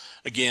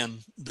again,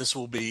 this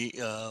will be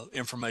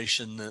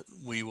information that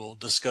we will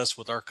discuss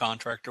with our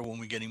contractor when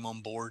we get him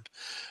on board,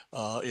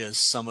 is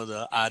some of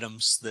the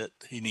items that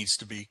he needs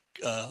to be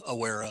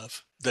aware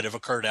of that have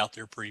occurred out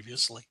there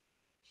previously.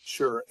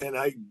 Sure. And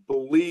I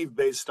believe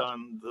based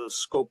on the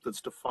scope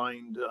that's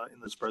defined in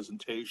this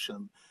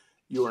presentation,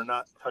 you are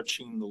not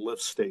touching the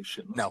lift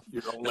station. No.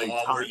 You're only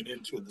No, tying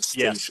into the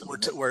Yes, station.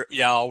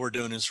 all we're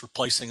doing is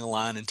replacing a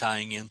line and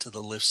tying into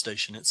the lift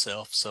station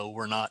itself. So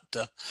we're not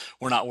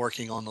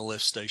working on the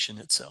lift station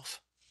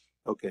itself.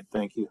 Okay,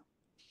 thank you.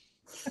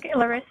 Okay,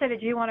 Larissa,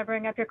 did you want to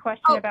bring up your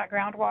question about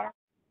groundwater?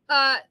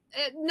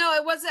 No,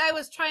 it was. I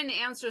was trying to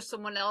answer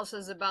someone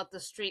else's about the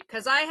street,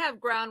 because I have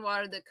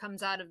groundwater that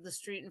comes out of the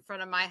street in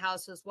front of my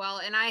house as well,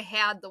 and I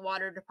had the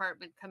water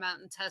department come out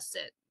and test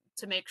it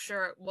to make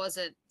sure it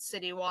wasn't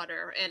city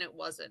water, and it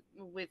wasn't.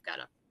 We've got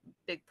a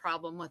big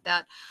problem with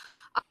that.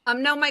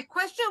 No, my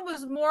question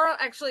was more,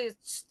 actually,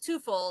 it's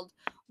twofold.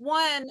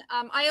 One,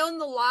 I own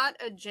the lot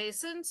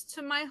adjacent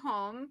to my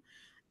home,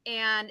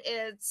 and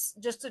it's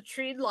just a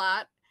treed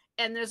lot,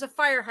 and there's a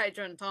fire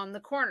hydrant on the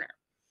corner.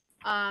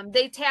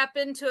 They tap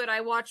into it.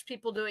 I watched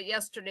people do it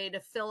yesterday to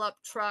fill up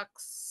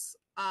trucks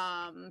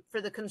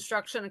for the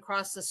construction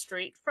across the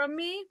street from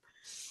me.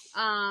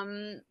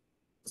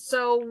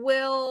 So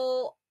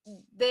will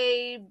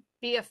they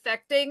be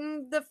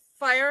affecting the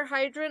fire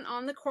hydrant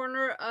on the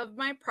corner of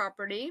my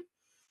property?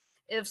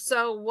 If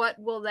so, what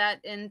will that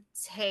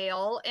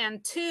entail?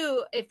 And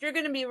two, if you're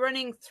going to be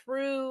running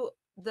through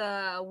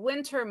the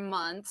winter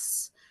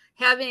months,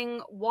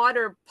 having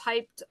water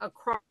piped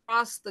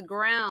across the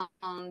ground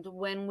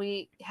when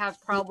we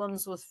have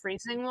problems with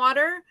freezing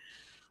water,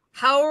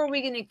 how are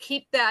we going to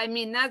keep that? I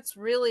mean, that's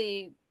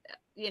really,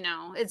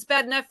 it's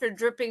bad enough you're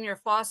dripping your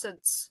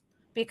faucets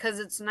because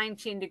it's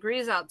 19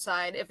 degrees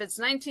outside. If it's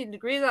 19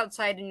 degrees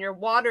outside and your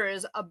water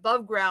is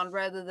above ground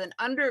rather than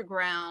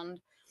underground,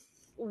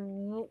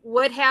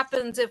 what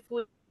happens if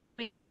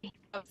we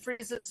have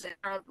freezes in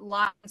our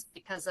lines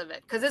because of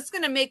it? Because it's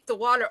going to make the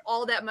water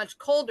all that much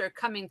colder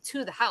coming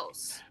to the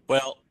house.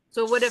 Well,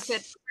 so what if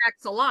it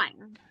cracks a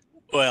line?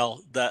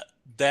 Well,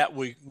 that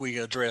we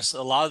address.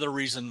 A lot of the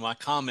reason my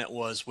comment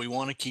was we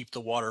want to keep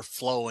the water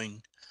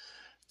flowing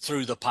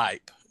through the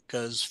pipe,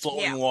 because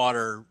flowing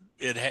water,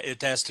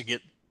 it has to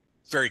get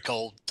very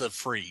cold to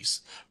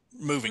freeze,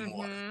 moving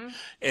water.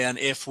 And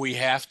if we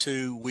have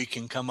to, we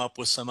can come up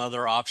with some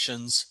other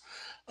options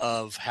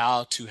of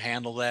how to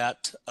handle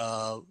that.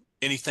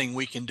 Anything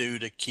we can do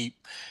to keep,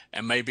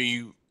 and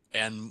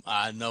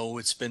I know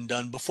it's been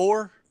done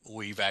before,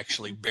 we've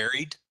actually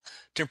buried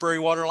temporary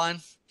water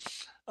line.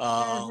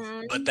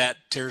 But that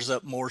tears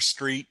up more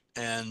street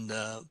and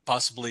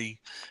possibly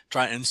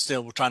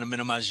we're trying to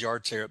minimize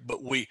yard tear. But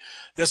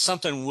that's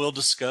something we'll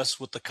discuss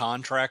with the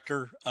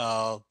contractor.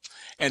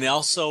 And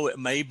also it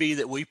may be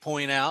that we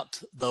point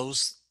out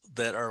those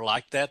that are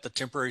like that, the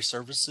temporary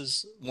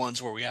services ones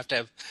where we have to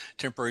have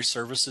temporary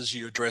services,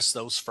 you address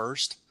those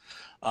first.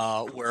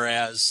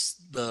 Whereas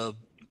the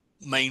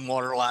main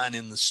water line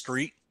in the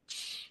street,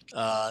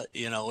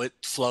 it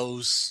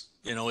flows,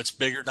 it's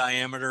bigger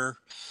diameter.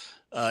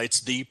 It's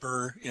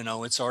deeper,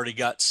 it's already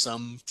got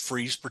some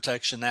freeze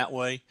protection that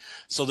way.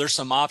 So there's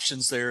some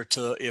options there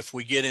if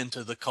we get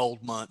into the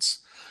cold months,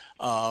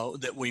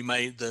 that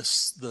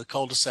the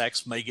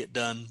cul-de-sacs may get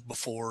done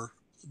before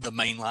the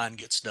main line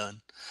gets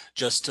done,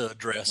 just to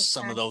address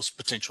some of those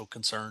potential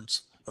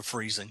concerns of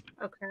freezing.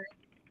 Okay.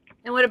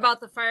 And what about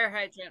the fire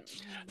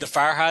hydrant? The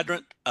fire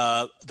hydrant,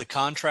 the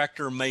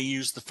contractor may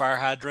use the fire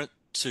hydrant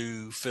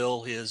to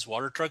fill his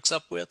water trucks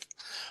up with.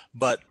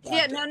 But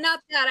no,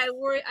 not that.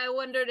 I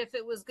wondered if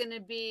it was going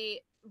to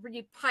be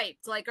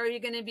repiped. Like, are you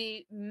going to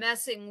be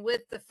messing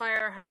with the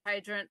fire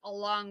hydrant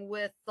along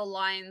with the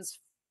lines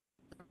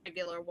for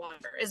regular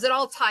water? Is it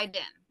all tied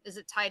in? Is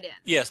it tied in?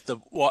 Yes. The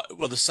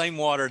same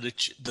water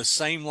the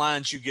same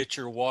lines you get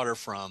your water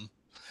from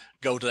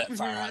go to that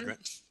fire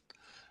hydrant.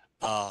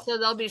 So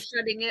they'll be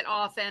shutting it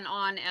off and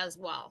on as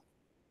well.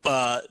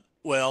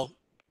 Well,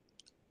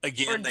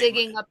 again, or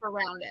digging up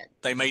around it.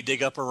 They may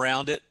dig up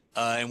around it.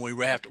 And we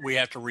have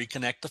to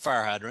reconnect the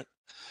fire hydrant.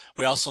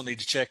 We also need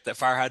to check that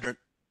fire hydrant.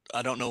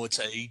 I don't know its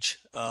age.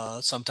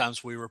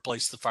 Sometimes we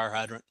replace the fire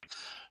hydrant,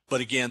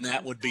 but again,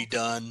 that would be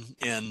done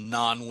in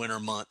non-winter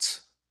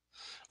months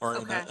or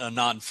in Okay. a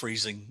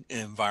non-freezing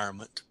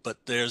environment.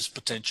 But there's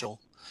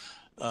potential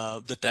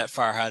that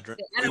fire hydrant,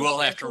 Yeah, I we don't will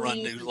care have to who run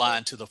new uses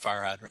line it. to the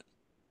fire hydrant.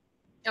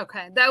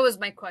 Okay, that was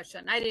my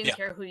question. I didn't Yeah.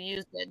 care who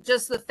used it.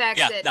 Just the fact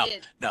Yeah, that no,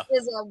 it no.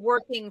 is a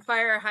working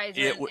fire It,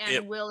 hydrant w- and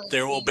it will it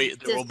there will be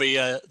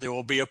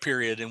be a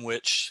period in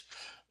which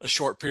a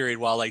short period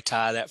while they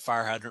tie that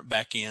fire hydrant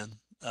back in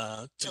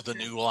to the Okay.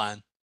 new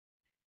line.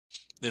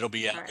 It'll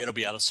be All out. right. It'll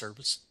be out of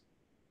service.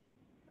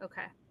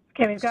 Okay.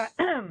 Okay,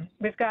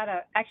 we've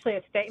got actually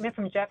a statement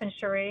from Jeff and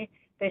Cherie.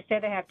 They say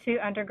they have 2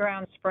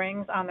 underground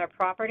springs on their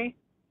property,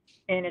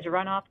 and is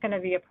runoff going to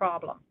be a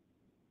problem?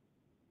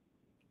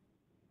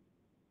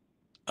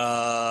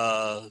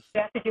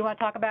 Jeff, if you want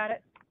to talk about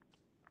it.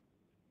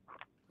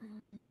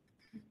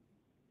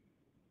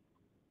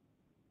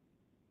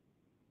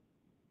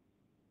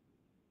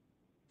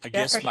 I Jeff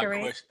guess or my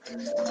Cherie? question.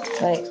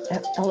 Wait,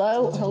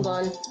 hello, hold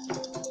on.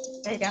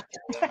 There you go.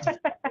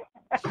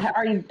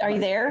 Are you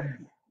there?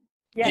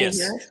 Yes. Can you Yes.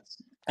 hear us?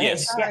 Okay,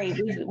 Yes.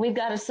 sorry. We've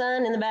got a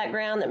son in the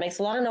background that makes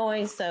a lot of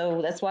noise,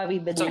 so that's why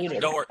we've been So muted.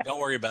 don't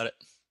worry about it.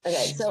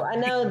 Okay, so I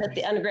know that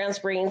the underground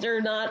springs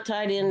are not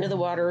tied into the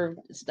water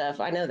stuff.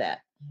 I know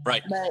that.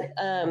 Right.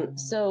 But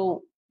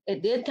so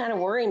it did kind of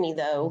worry me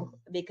though,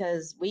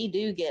 because we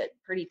do get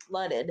pretty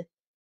flooded.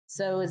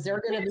 So is there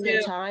going to be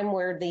a time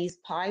where these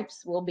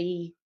pipes will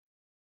be,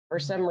 for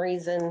some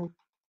reason,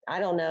 I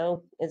don't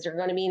know, is there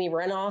going to be any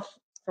runoff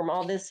from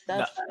all this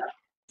stuff?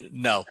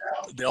 No.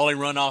 The only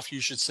runoff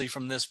you should see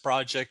from this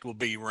project will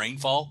be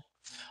rainfall.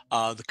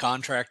 The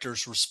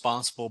contractor's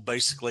responsible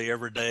basically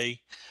every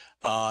day.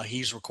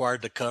 He's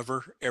required to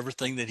cover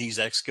everything that he's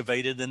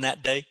excavated in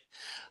that day.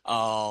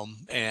 The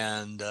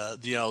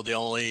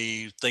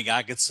only thing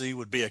I could see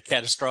would be a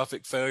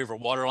catastrophic failure of a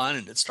water line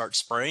and it starts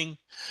spraying,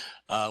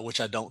 which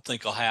I don't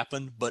think will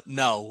happen. But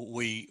no,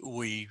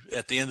 we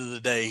at the end of the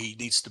day, he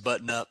needs to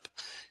button up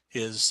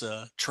his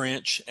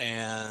trench,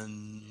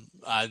 and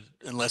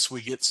unless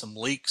we get some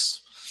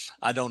leaks,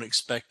 I don't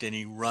expect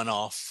any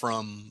runoff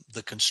from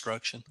the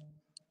construction.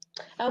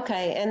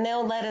 Okay, and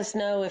they'll let us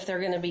know if they're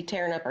going to be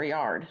tearing up our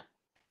yard.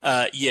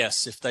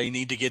 Yes, if they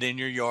need to get in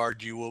your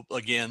yard, you will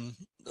again.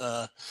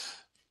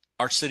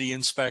 Our city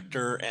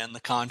inspector and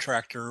the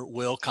contractor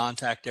will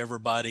contact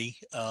everybody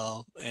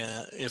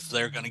if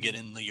they're going to get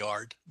in the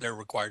yard. They're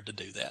required to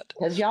do that.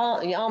 Because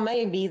y'all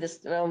may be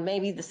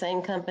maybe the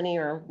same company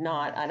or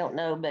not. I don't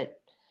know, but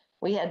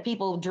we had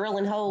people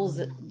drilling holes,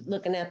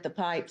 looking at the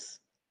pipes,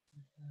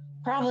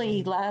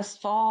 probably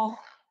last fall,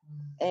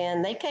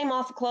 and they came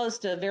off close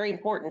to a very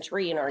important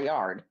tree in our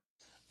yard.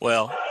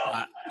 Well,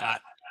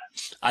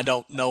 I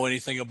don't know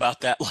anything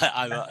about that.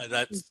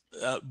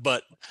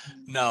 But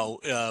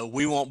no,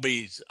 we won't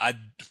be.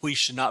 We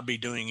should not be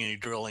doing any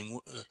drilling.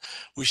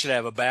 We should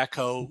have a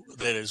backhoe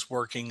that is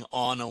working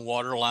on a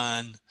water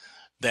line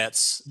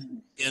that's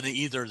in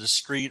either the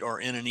street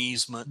or in an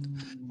easement,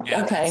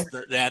 and Okay.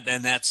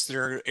 that's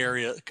their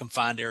area,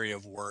 confined area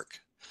of work.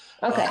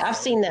 Okay, I've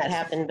seen that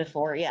happen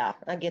before. Yeah,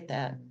 I get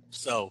that.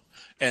 So,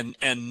 and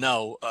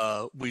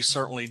no, we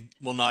certainly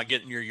will not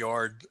get in your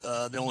yard.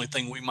 The only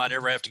thing we might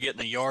ever have to get in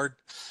the yard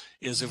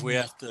is if we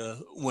have to,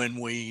 when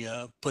we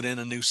put in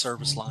a new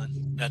service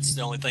line. That's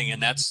the only thing,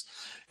 and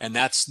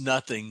that's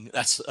nothing.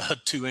 That's a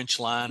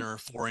 2-inch line or a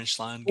 4-inch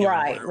line, given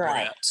where we're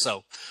at.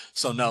 So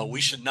no, we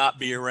should not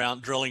be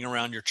drilling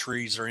around your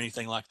trees or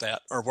anything like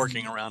that, or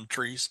working around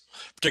trees,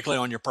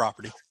 particularly on your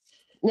property.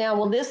 Now,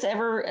 will this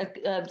ever?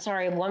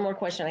 Sorry, one more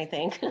question. I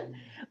think,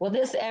 will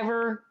this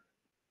ever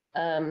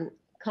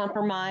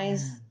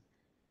compromise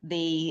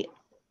the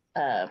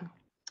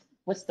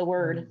what's the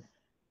word?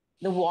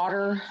 The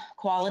water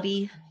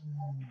quality?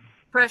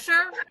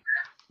 Pressure?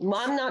 Well,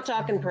 I'm not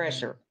talking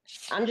pressure.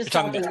 I'm just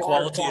You're talking about the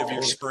water quality of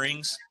your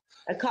springs.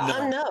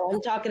 No,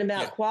 I'm talking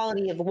about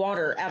quality of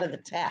water out of the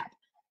tap.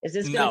 Is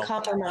this going to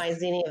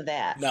compromise any of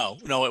that? No,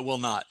 it will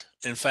not.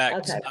 In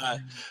fact,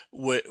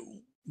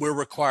 we're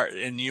required,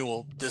 and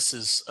this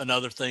is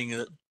another thing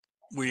that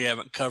we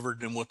haven't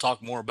covered, and we'll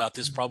talk more about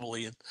this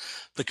probably in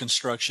the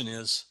construction,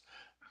 is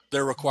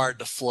they're required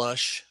to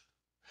flush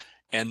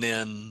and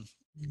then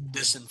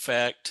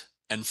disinfect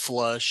and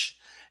flush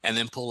and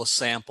then pull a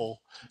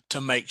sample to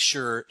make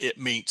sure it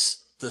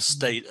meets the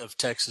state of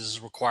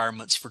Texas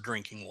requirements for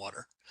drinking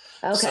water.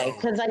 Okay,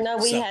 because I know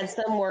we had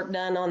some work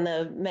done on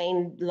the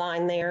main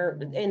line there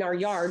in our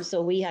yard,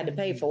 so we had to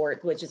pay for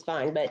it, which is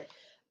fine. But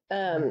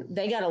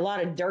they got a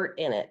lot of dirt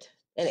in it,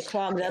 and it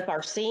clogged up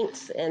our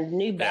sinks and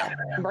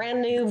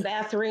brand new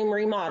bathroom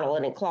remodel,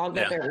 and it clogged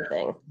up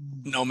everything.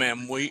 No,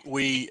 ma'am.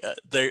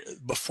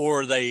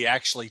 Before they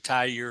actually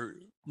tie your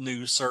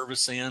new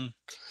service in,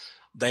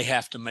 they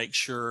have to make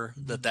sure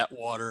that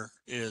water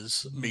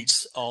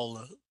meets all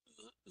the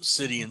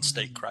city and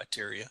state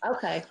criteria.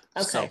 Okay.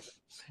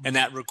 and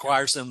that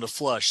requires them to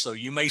flush. So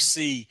you may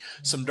see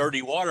some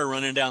dirty water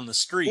running down the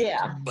street,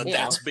 Yeah, but yeah.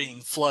 that's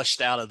being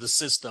flushed out of the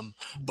system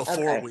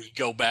before Okay. we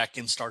go back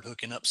and start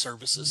hooking up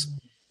services.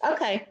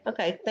 Okay,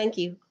 okay, thank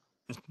you.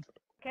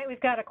 Okay,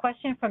 we've got a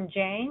question from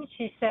Jane.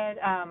 She said,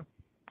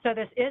 so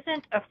this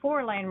isn't a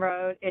 4-lane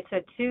road, it's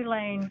a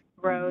 2-lane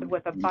road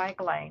with a bike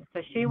lane.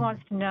 So she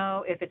wants to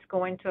know if it's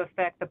going to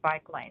affect the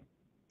bike lane.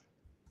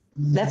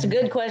 That's a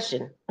good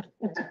question.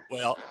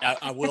 Well,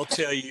 I will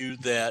tell you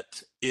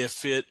that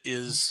if it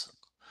is,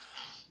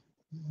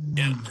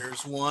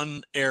 there's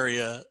one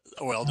area,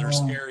 well,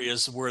 there's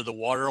areas where the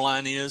water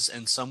line is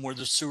and some where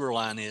the sewer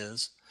line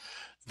is,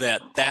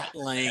 that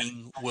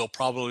lane will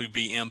probably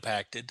be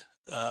impacted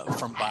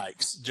from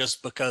bikes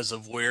just because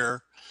of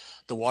where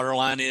the water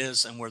line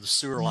is and where the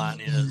sewer line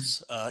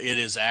is. It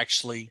is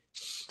actually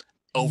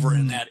over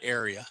in that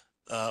area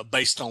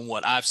based on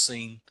what I've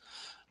seen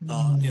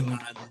in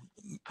my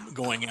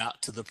going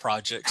out to the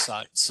project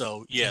site.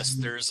 So yes,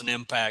 there is an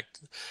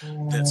impact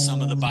that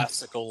some of the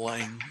bicycle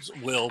lanes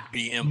will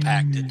be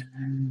impacted.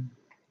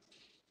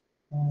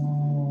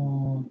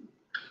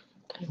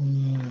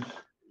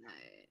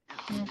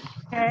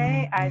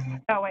 Okay,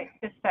 oh wait,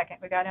 just a second,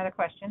 we got another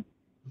question.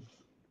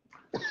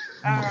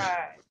 All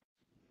right.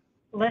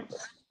 Listen,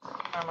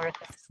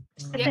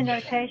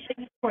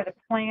 notation for the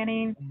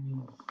planning,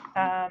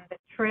 the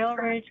Trail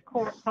Ridge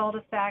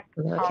cul-de-sac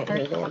on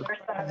her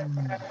side of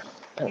the road.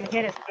 You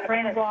hit a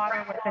spring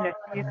water within a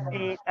few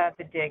feet of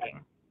the digging.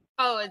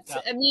 Oh, it's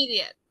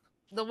immediate.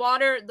 The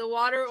water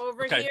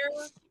over here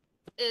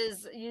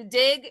is, you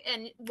dig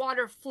and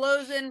water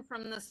flows in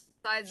from the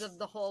sides of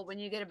the hole when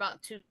you get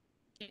about 2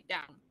 feet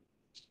down.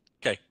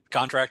 Okay,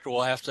 contractor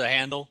will have to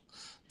handle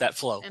that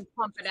flow and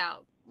pump it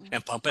out.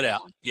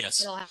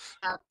 Yes. It'll have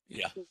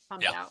Yeah. to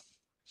pump it out.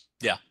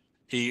 Yeah.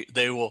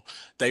 They will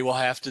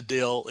have to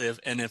deal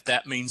if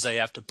that means they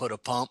have to put a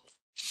pump,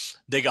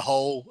 dig a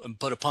hole and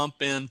put a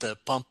pump in to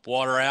pump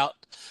water out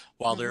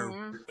while they're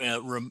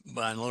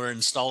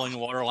installing a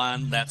water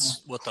line.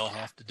 That's what they'll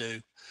have to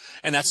do.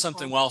 And that's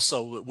something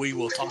also that we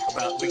will talk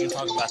about. We can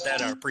talk about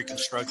that in our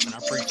pre-construction. I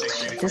appreciate the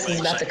information. This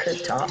is about the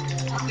cooktop.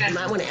 Okay. You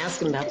might want to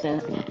ask him about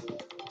that.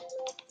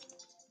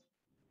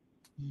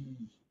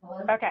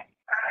 Okay.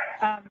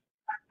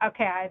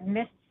 Okay, I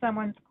missed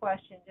someone's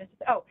question.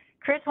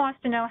 Chris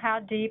wants to know how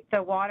deep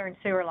the water and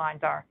sewer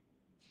lines are.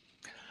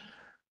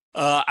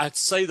 I'd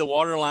say the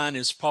water line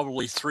is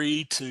probably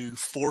 3 to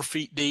 4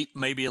 feet deep,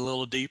 maybe a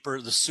little deeper.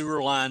 The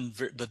sewer line,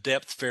 the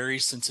depth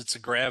varies since it's a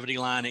gravity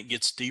line. It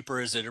gets deeper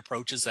as it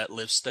approaches that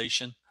lift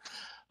station.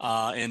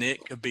 And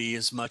it could be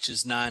as much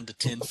as 9 to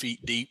 10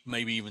 feet deep,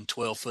 maybe even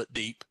 12 foot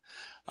deep.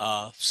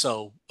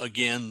 So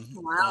again,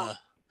 Wow.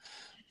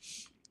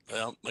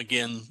 well,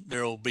 again,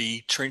 there will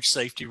be trench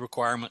safety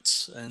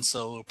requirements. And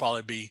so you'll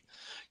probably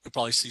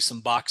see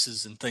some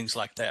boxes and things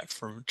like that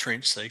from a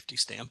trench safety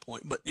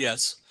standpoint. But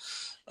yes,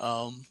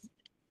 the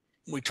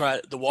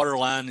water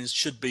line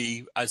should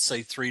be, I'd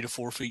say 3 to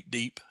 4 feet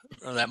deep,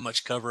 or that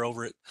much cover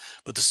over it.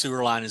 But the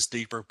sewer line is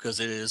deeper because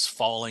it is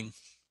falling.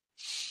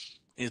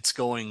 It's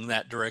going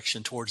that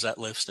direction towards that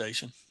lift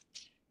station.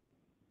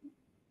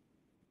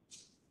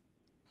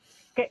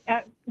 Okay,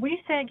 will you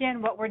say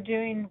again what we're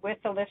doing with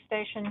the lift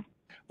station?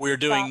 We're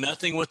doing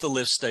nothing with the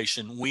lift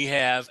station. We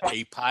have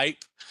a pipe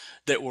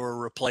that we're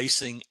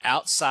replacing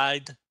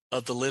outside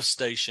of the lift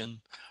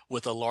station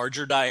with a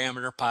larger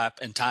diameter pipe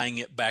and tying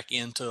it back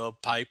into a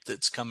pipe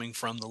that's coming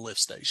from the lift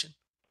station.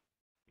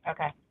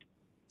 Okay.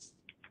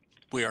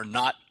 We are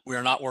not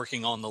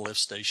working on the lift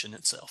station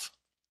itself.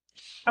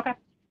 Okay.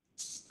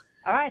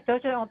 All right,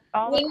 those are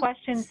all the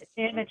questions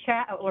in the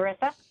chat. Oh,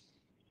 Larissa?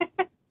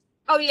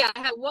 Oh yeah, I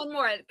had one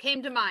more. It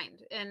came to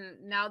mind,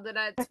 and now that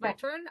it's my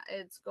turn,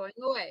 it's going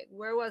away.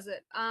 Where was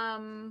it?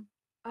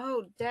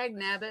 Oh, dag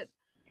nabbit.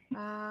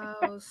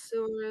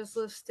 Sewers,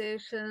 lift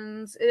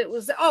stations. It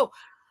was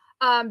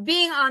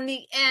being on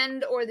the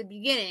end or the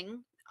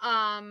beginning.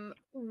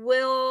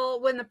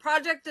 When the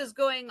project is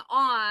going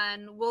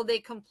on, will they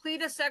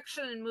complete a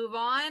section and move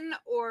on,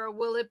 or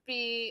will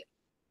the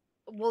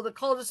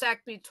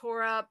cul-de-sac be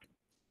tore up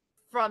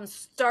from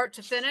start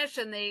to finish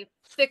and they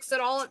fix it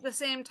all at the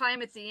same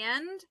time at the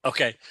end?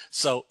 Okay,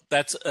 so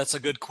that's a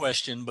good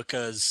question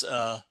because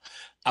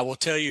I will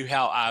tell you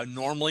how I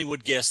normally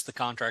would guess the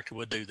contractor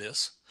would do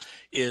this,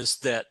 is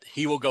that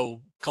he will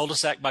go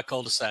cul-de-sac by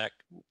cul-de-sac,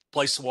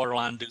 place the water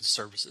line, do the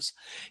services.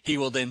 He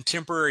will then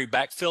temporary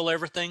backfill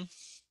everything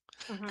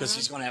because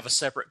he's going to have a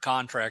separate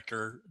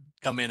contractor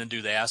come in and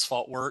do the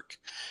asphalt work.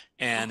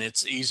 And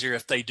it's easier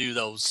if they do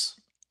those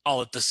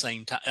all at the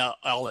same time,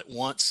 all at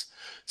once.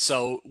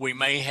 So we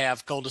may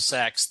have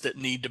cul-de-sacs that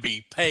need to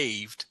be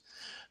paved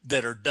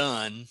that are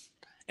done,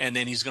 and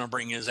then he's going to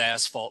bring his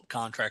asphalt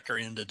contractor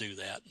in to do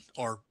that,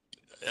 or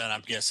and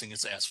I'm guessing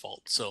it's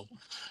asphalt. So,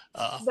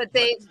 But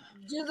they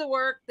do the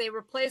work, they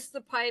replace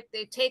the pipe,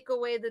 they take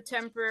away the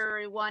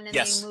temporary one, and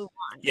yes, they move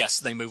on. yes,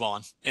 they move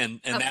on, and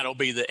Okay. that'll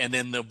be and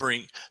then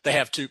they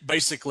have to,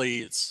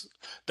 basically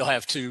they'll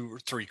have 2 or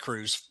 3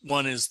 crews.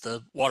 One is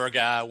the water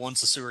guy,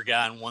 one's the sewer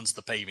guy, and one's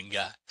the paving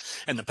guy.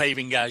 And the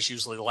paving guy is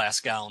usually the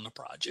last guy on the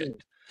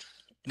project.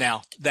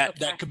 Now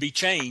that could be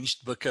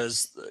changed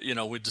because,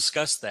 we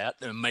discussed that,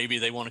 and maybe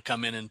they want to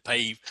come in and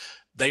pave.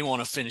 They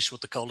want to finish with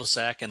the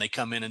cul-de-sac, and they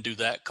come in and do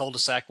that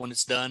cul-de-sac when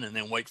it's done, and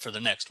then wait for the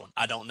next one.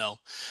 I don't know.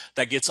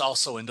 That gets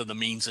also into the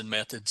means and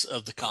methods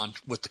of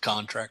with the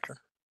contractor.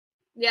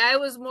 Yeah, I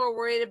was more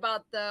worried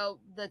about the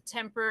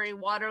temporary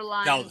water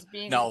lines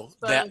being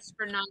exposed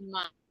for 9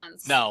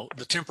 months. No,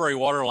 the temporary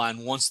water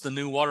line, once the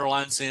new water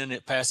line's in,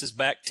 it passes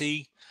back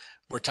T,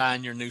 we're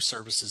tying your new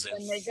services in.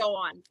 And they go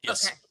on.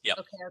 Yes. Okay. Yep.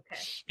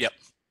 Okay. Yep.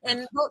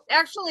 And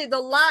actually, the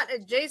lot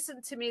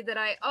adjacent to me that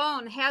I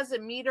own has a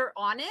meter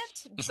on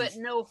it, but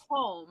no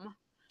home.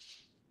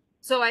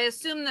 So I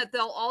assume that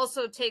they'll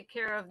also take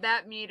care of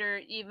that meter,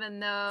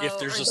 even though I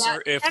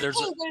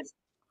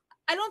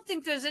don't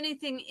think there's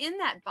anything in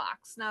that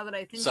box now that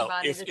I think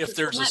about it.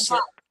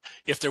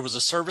 If there was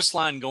a service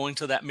line going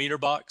to that meter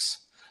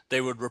box,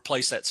 they would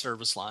replace that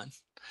service line.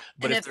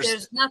 But if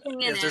there's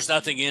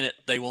nothing in it,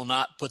 they will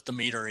not put the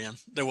meter in.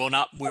 There will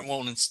not.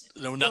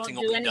 Nothing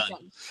will be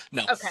done.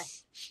 No. Okay.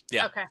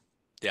 Yeah. Okay.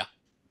 Yeah.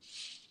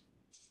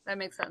 That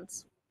makes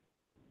sense.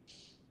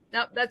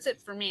 Nope, that's it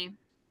for me.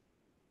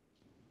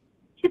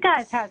 You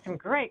guys had some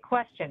great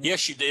questions.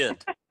 Yes, you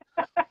did.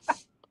 I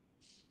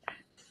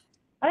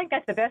think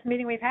that's the best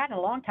meeting we've had in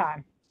a long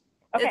time.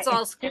 Okay. It's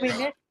all did we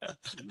miss?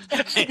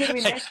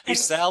 Hey,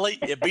 Sally,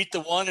 it beat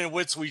the one in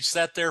which we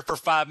sat there for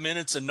 5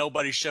 minutes and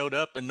nobody showed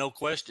up and no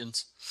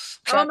questions.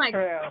 Oh my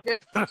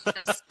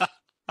goodness.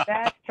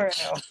 That's true.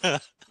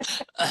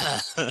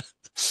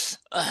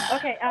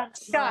 Okay,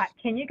 Scott,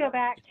 can you go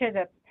back to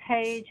the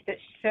page that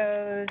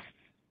shows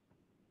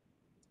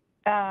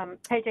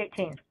page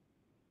 18?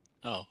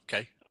 Oh,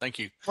 okay. Thank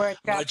you. Where it's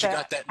got glad you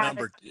got that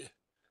numbered.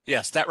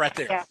 Yes, that right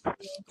there. Yeah.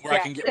 Where I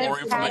can get more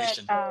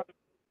information.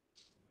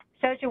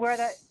 Shows you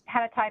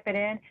how to type it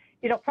in.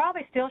 It'll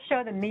probably still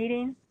show the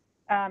meeting,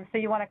 so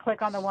you want to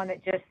click on the one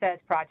that just says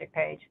project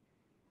page.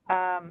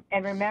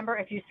 And remember,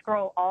 if you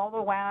scroll all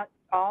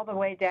the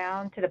way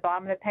down to the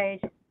bottom of the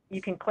page,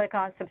 you can click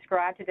on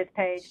subscribe to this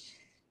page.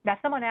 Now,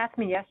 someone asked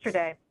me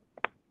yesterday,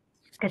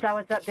 because I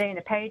was updating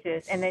the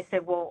pages, and they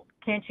said, well,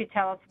 can't you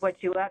tell us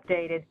what you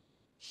updated?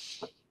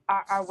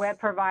 Our web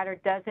provider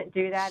doesn't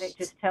do that. It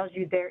just tells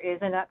you there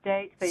is an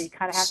update, so you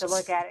kind of have to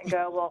look at it and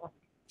go, well,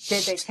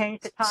 did they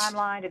change the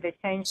timeline? Did they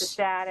change the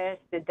status?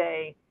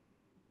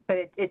 But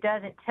it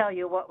doesn't tell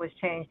you what was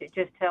changed. It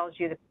just tells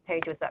you the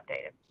page was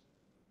updated.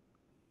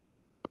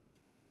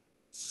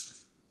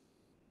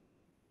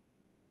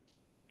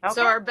 Okay.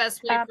 So our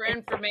best way for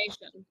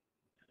information.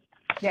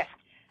 Yes.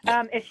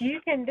 If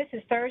you can, this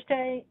is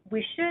Thursday,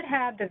 we should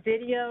have the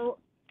video.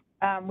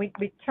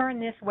 We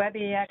turned this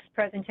WebEx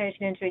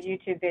presentation into a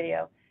YouTube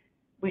video.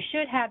 We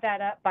should have that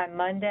up by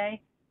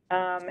Monday,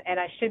 and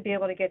I should be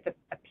able to get a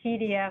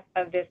PDF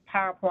of this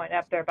PowerPoint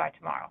up there by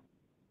tomorrow.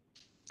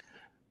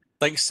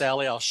 Thanks,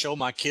 Sally. I'll show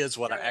my kids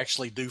what I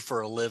actually do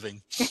for a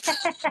living.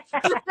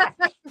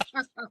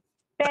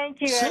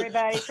 Thank you,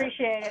 everybody.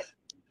 Appreciate it.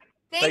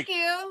 Thank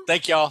you.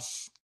 Thank y'all.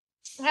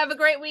 Have a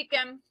great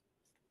weekend.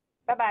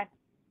 Bye-bye.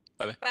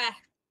 Bye-bye. Bye.